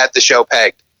thought I had the show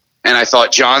pegged, and I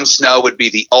thought Jon Snow would be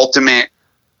the ultimate,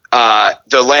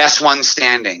 the last one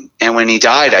standing. And when he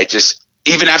died,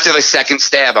 even after the second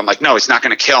stab, I'm like, no, it's not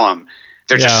going to kill him.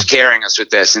 They're just scaring us with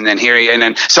this. And then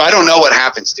so I don't know what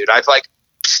happens, dude. I've like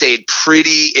stayed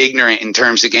pretty ignorant in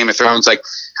terms of Game of Thrones. Like,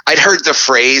 I'd heard the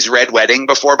phrase Red Wedding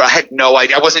before, but I had no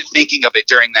idea. I wasn't thinking of it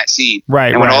during that scene.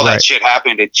 Right. And when all that shit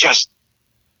happened, it just,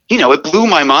 it blew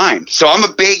my mind. So I'm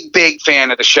a big, big fan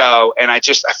of the show. And I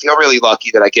feel really lucky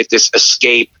that I get this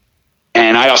escape.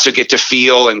 And I also get to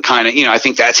feel and kind of, I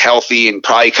think that's healthy and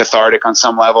probably cathartic on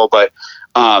some level. But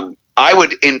I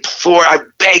would I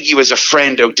beg you as a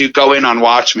friend to go in on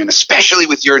Watchmen, especially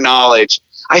with your knowledge.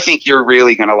 I think you're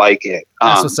really going to like it.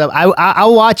 That's what's up.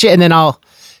 I'll watch it and then I'll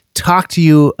talk to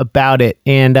you about it,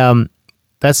 and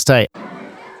that's tight.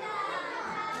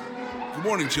 Good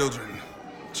morning, children.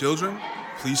 Children,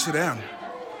 please sit down.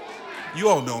 You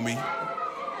all know me.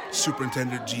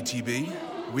 Superintendent GTB,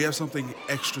 we have something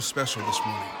extra special this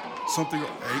morning.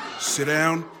 Hey, sit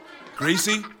down.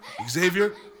 Gracie,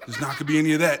 Xavier, there's not going to be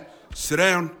any of that. Sit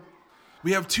down.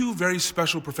 We have two very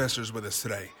special professors with us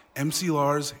today, MC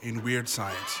Lars and Weerd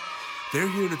Science. They're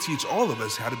here to teach all of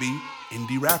us how to be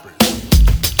indie rappers.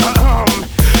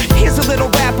 Here's a little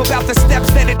rap about the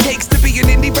steps that it takes to be an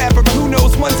indie rapper. Who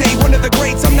knows, one day one of the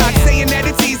greats. I'm not saying that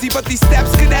it's easy, but these steps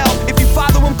could help. If you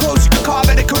follow them close, you can carve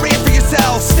out a career for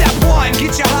yourself. Step one,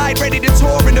 get your hide ready to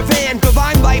tour in a van. The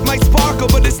limelight might sparkle,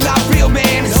 but it's not real,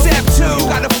 man. Step two, you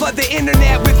gotta flood the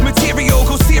internet with material.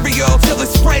 Go serial till it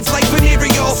spreads like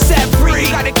venereal. Step three,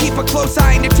 you gotta keep a close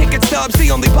eye on your ticket stubs. The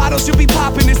only bottles you'll be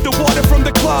popping is the water from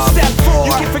the club. Step four,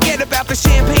 you can forget about the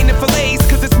champagne and fillets,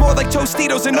 cause it's more like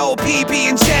Tostitos and old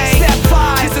PB&J. Step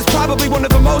five, this is probably one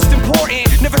of the most important.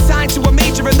 Never sign to a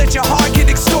major and let your heart get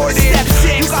extorted. Step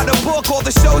six, you gotta book all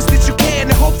the shows that you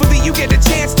can, and hopefully you get a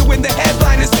chance to win the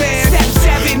headliner's band. Step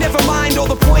seven, never mind all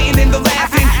the pointing and the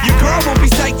laughing. Your girl won't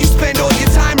be psyched, you spend all your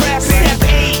time rapping. Step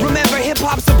eight, remember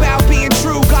hip-hop's about being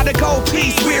true. Gotta go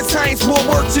peace, Weerd Science, more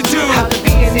work to do. How to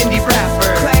be an indie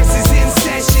rapper. Class is in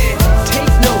session.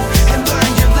 Take note and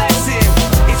learn your lesson.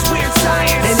 It's Weerd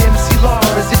Science and MC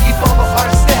Lars. If you follow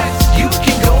our steps, you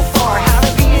can go far. How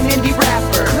to be an indie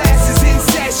rapper. Class is in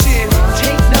session.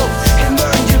 Take note and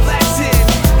learn your lesson.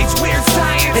 It's Weerd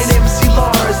Science and MC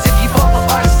Lars. If you follow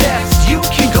our steps, you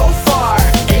can go far.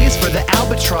 A is for the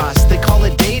albatross, they call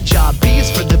it day job. B is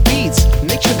for the beats,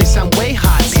 make sure they sound way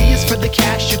hot. C is for the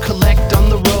cash you collect on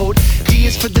the road. D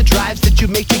is for the drives that you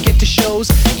make to get to shows.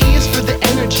 E is for the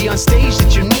energy on stage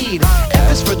that you need.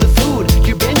 F is for the food,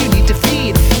 your band you need to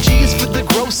feed. G is for the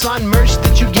gross on merch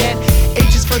that you get.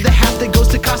 H is for the half that goes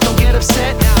to cost, don't get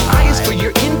upset. I is for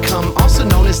your income, also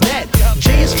known as net.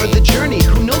 J is for the journey,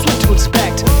 who knows what to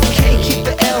expect. K, keep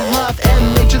the L off.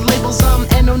 M, major labels,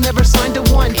 N-O, never signed to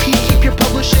one. P, keep your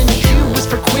publishing. Q is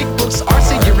for QuickBooks, R,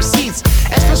 say your receipts.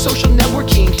 S for social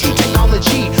networking, T,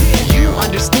 technology. You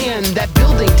understand that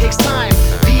building takes time.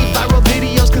 V, viral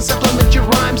videos can supplement your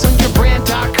rhymes on your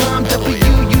brand.com. W,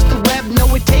 use the web,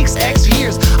 no it takes X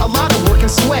years, a lot of work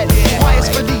and sweat. Y is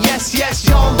for the yes,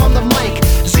 y'all on the mic.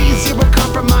 Z, zero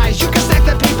compromise, you can stack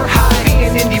that paper high. Be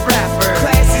an indie rapper.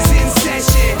 Class is in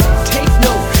session. Take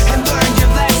note and learn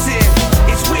your lesson.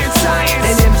 It's Weerd Science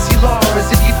And MC Lars,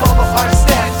 if you follow our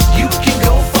steps, you can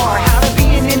go far. How to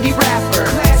be an indie rapper.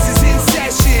 Class is in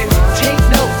session. Take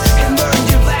note and learn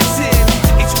your lesson.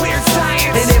 It's Weerd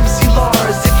Science And MC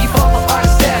Lars, if you follow our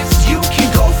steps, you can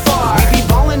go far. We be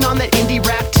ballin' on that indie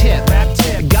rap tip.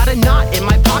 Got a knot in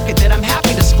my pocket that I'm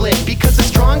happy to split, because a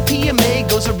strong PMA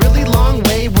goes a really long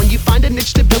way. When you find a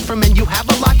niche to build from and you have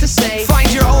a lot to say.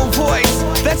 Find your own voice.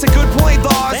 That's a good point,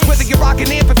 Lars. Thanks. Whether you're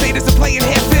rocking amphitheaters or playing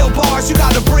half-filled bars, you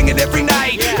gotta bring it every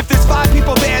night. If there's 5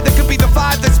 people there, there could be the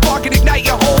 5 that spark and ignite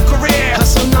your whole career.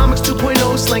 Hustlenomics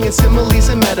 2.0, slanging similes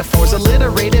and metaphors.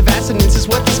 Alliterative assonance is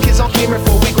what these kids all came here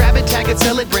for. We grab it, tag it,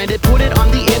 sell it, brand it, put it on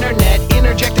the internet.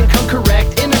 Interject and come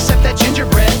correct, intercept that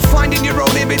gingerbread. Finding your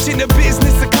own image in the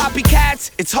business of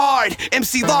copycats, it's hard.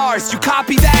 MC Lars, you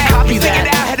copy that. Copy you that.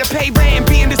 figured out how to pay rent,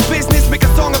 be in this business, make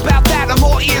a song about that. I'm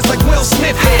all ears like Will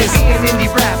Smith is. Be an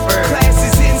indie rapper. Class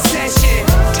is in session.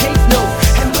 Take note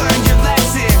and learn your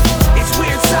lesson. It's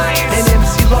Weerd Science And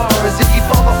MC Lars, if you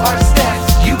follow our steps,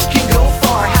 you can go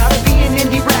far. How to be an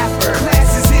indie rapper.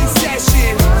 Class is in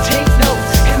session. Take note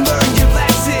and learn your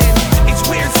lesson. It's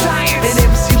Weerd Science And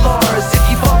MC Lars, if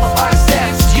you follow our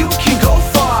steps, you can go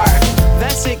far.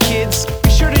 That's it, kids.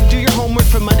 Be sure to do your homework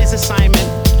for Monday's assignment.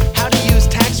 How to use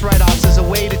tax write-offs as a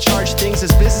way to charge things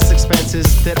as business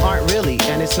expenses that aren't really,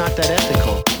 and it's not that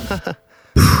ethical.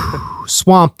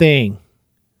 Swamp Thing,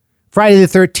 Friday the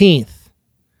 13th,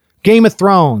 Game of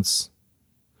Thrones.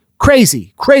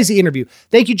 Crazy interview.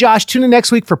 Thank you, Josh. Tune in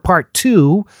next week for part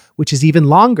 2, which is even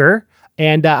longer.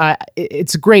 And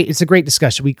it's a great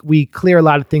discussion. We clear a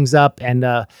lot of things up, and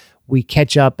we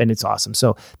catch up, and it's awesome.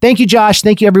 So thank you, Josh.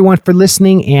 Thank you, everyone, for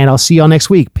listening, and I'll see y'all next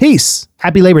week. Peace.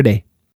 Happy Labor Day.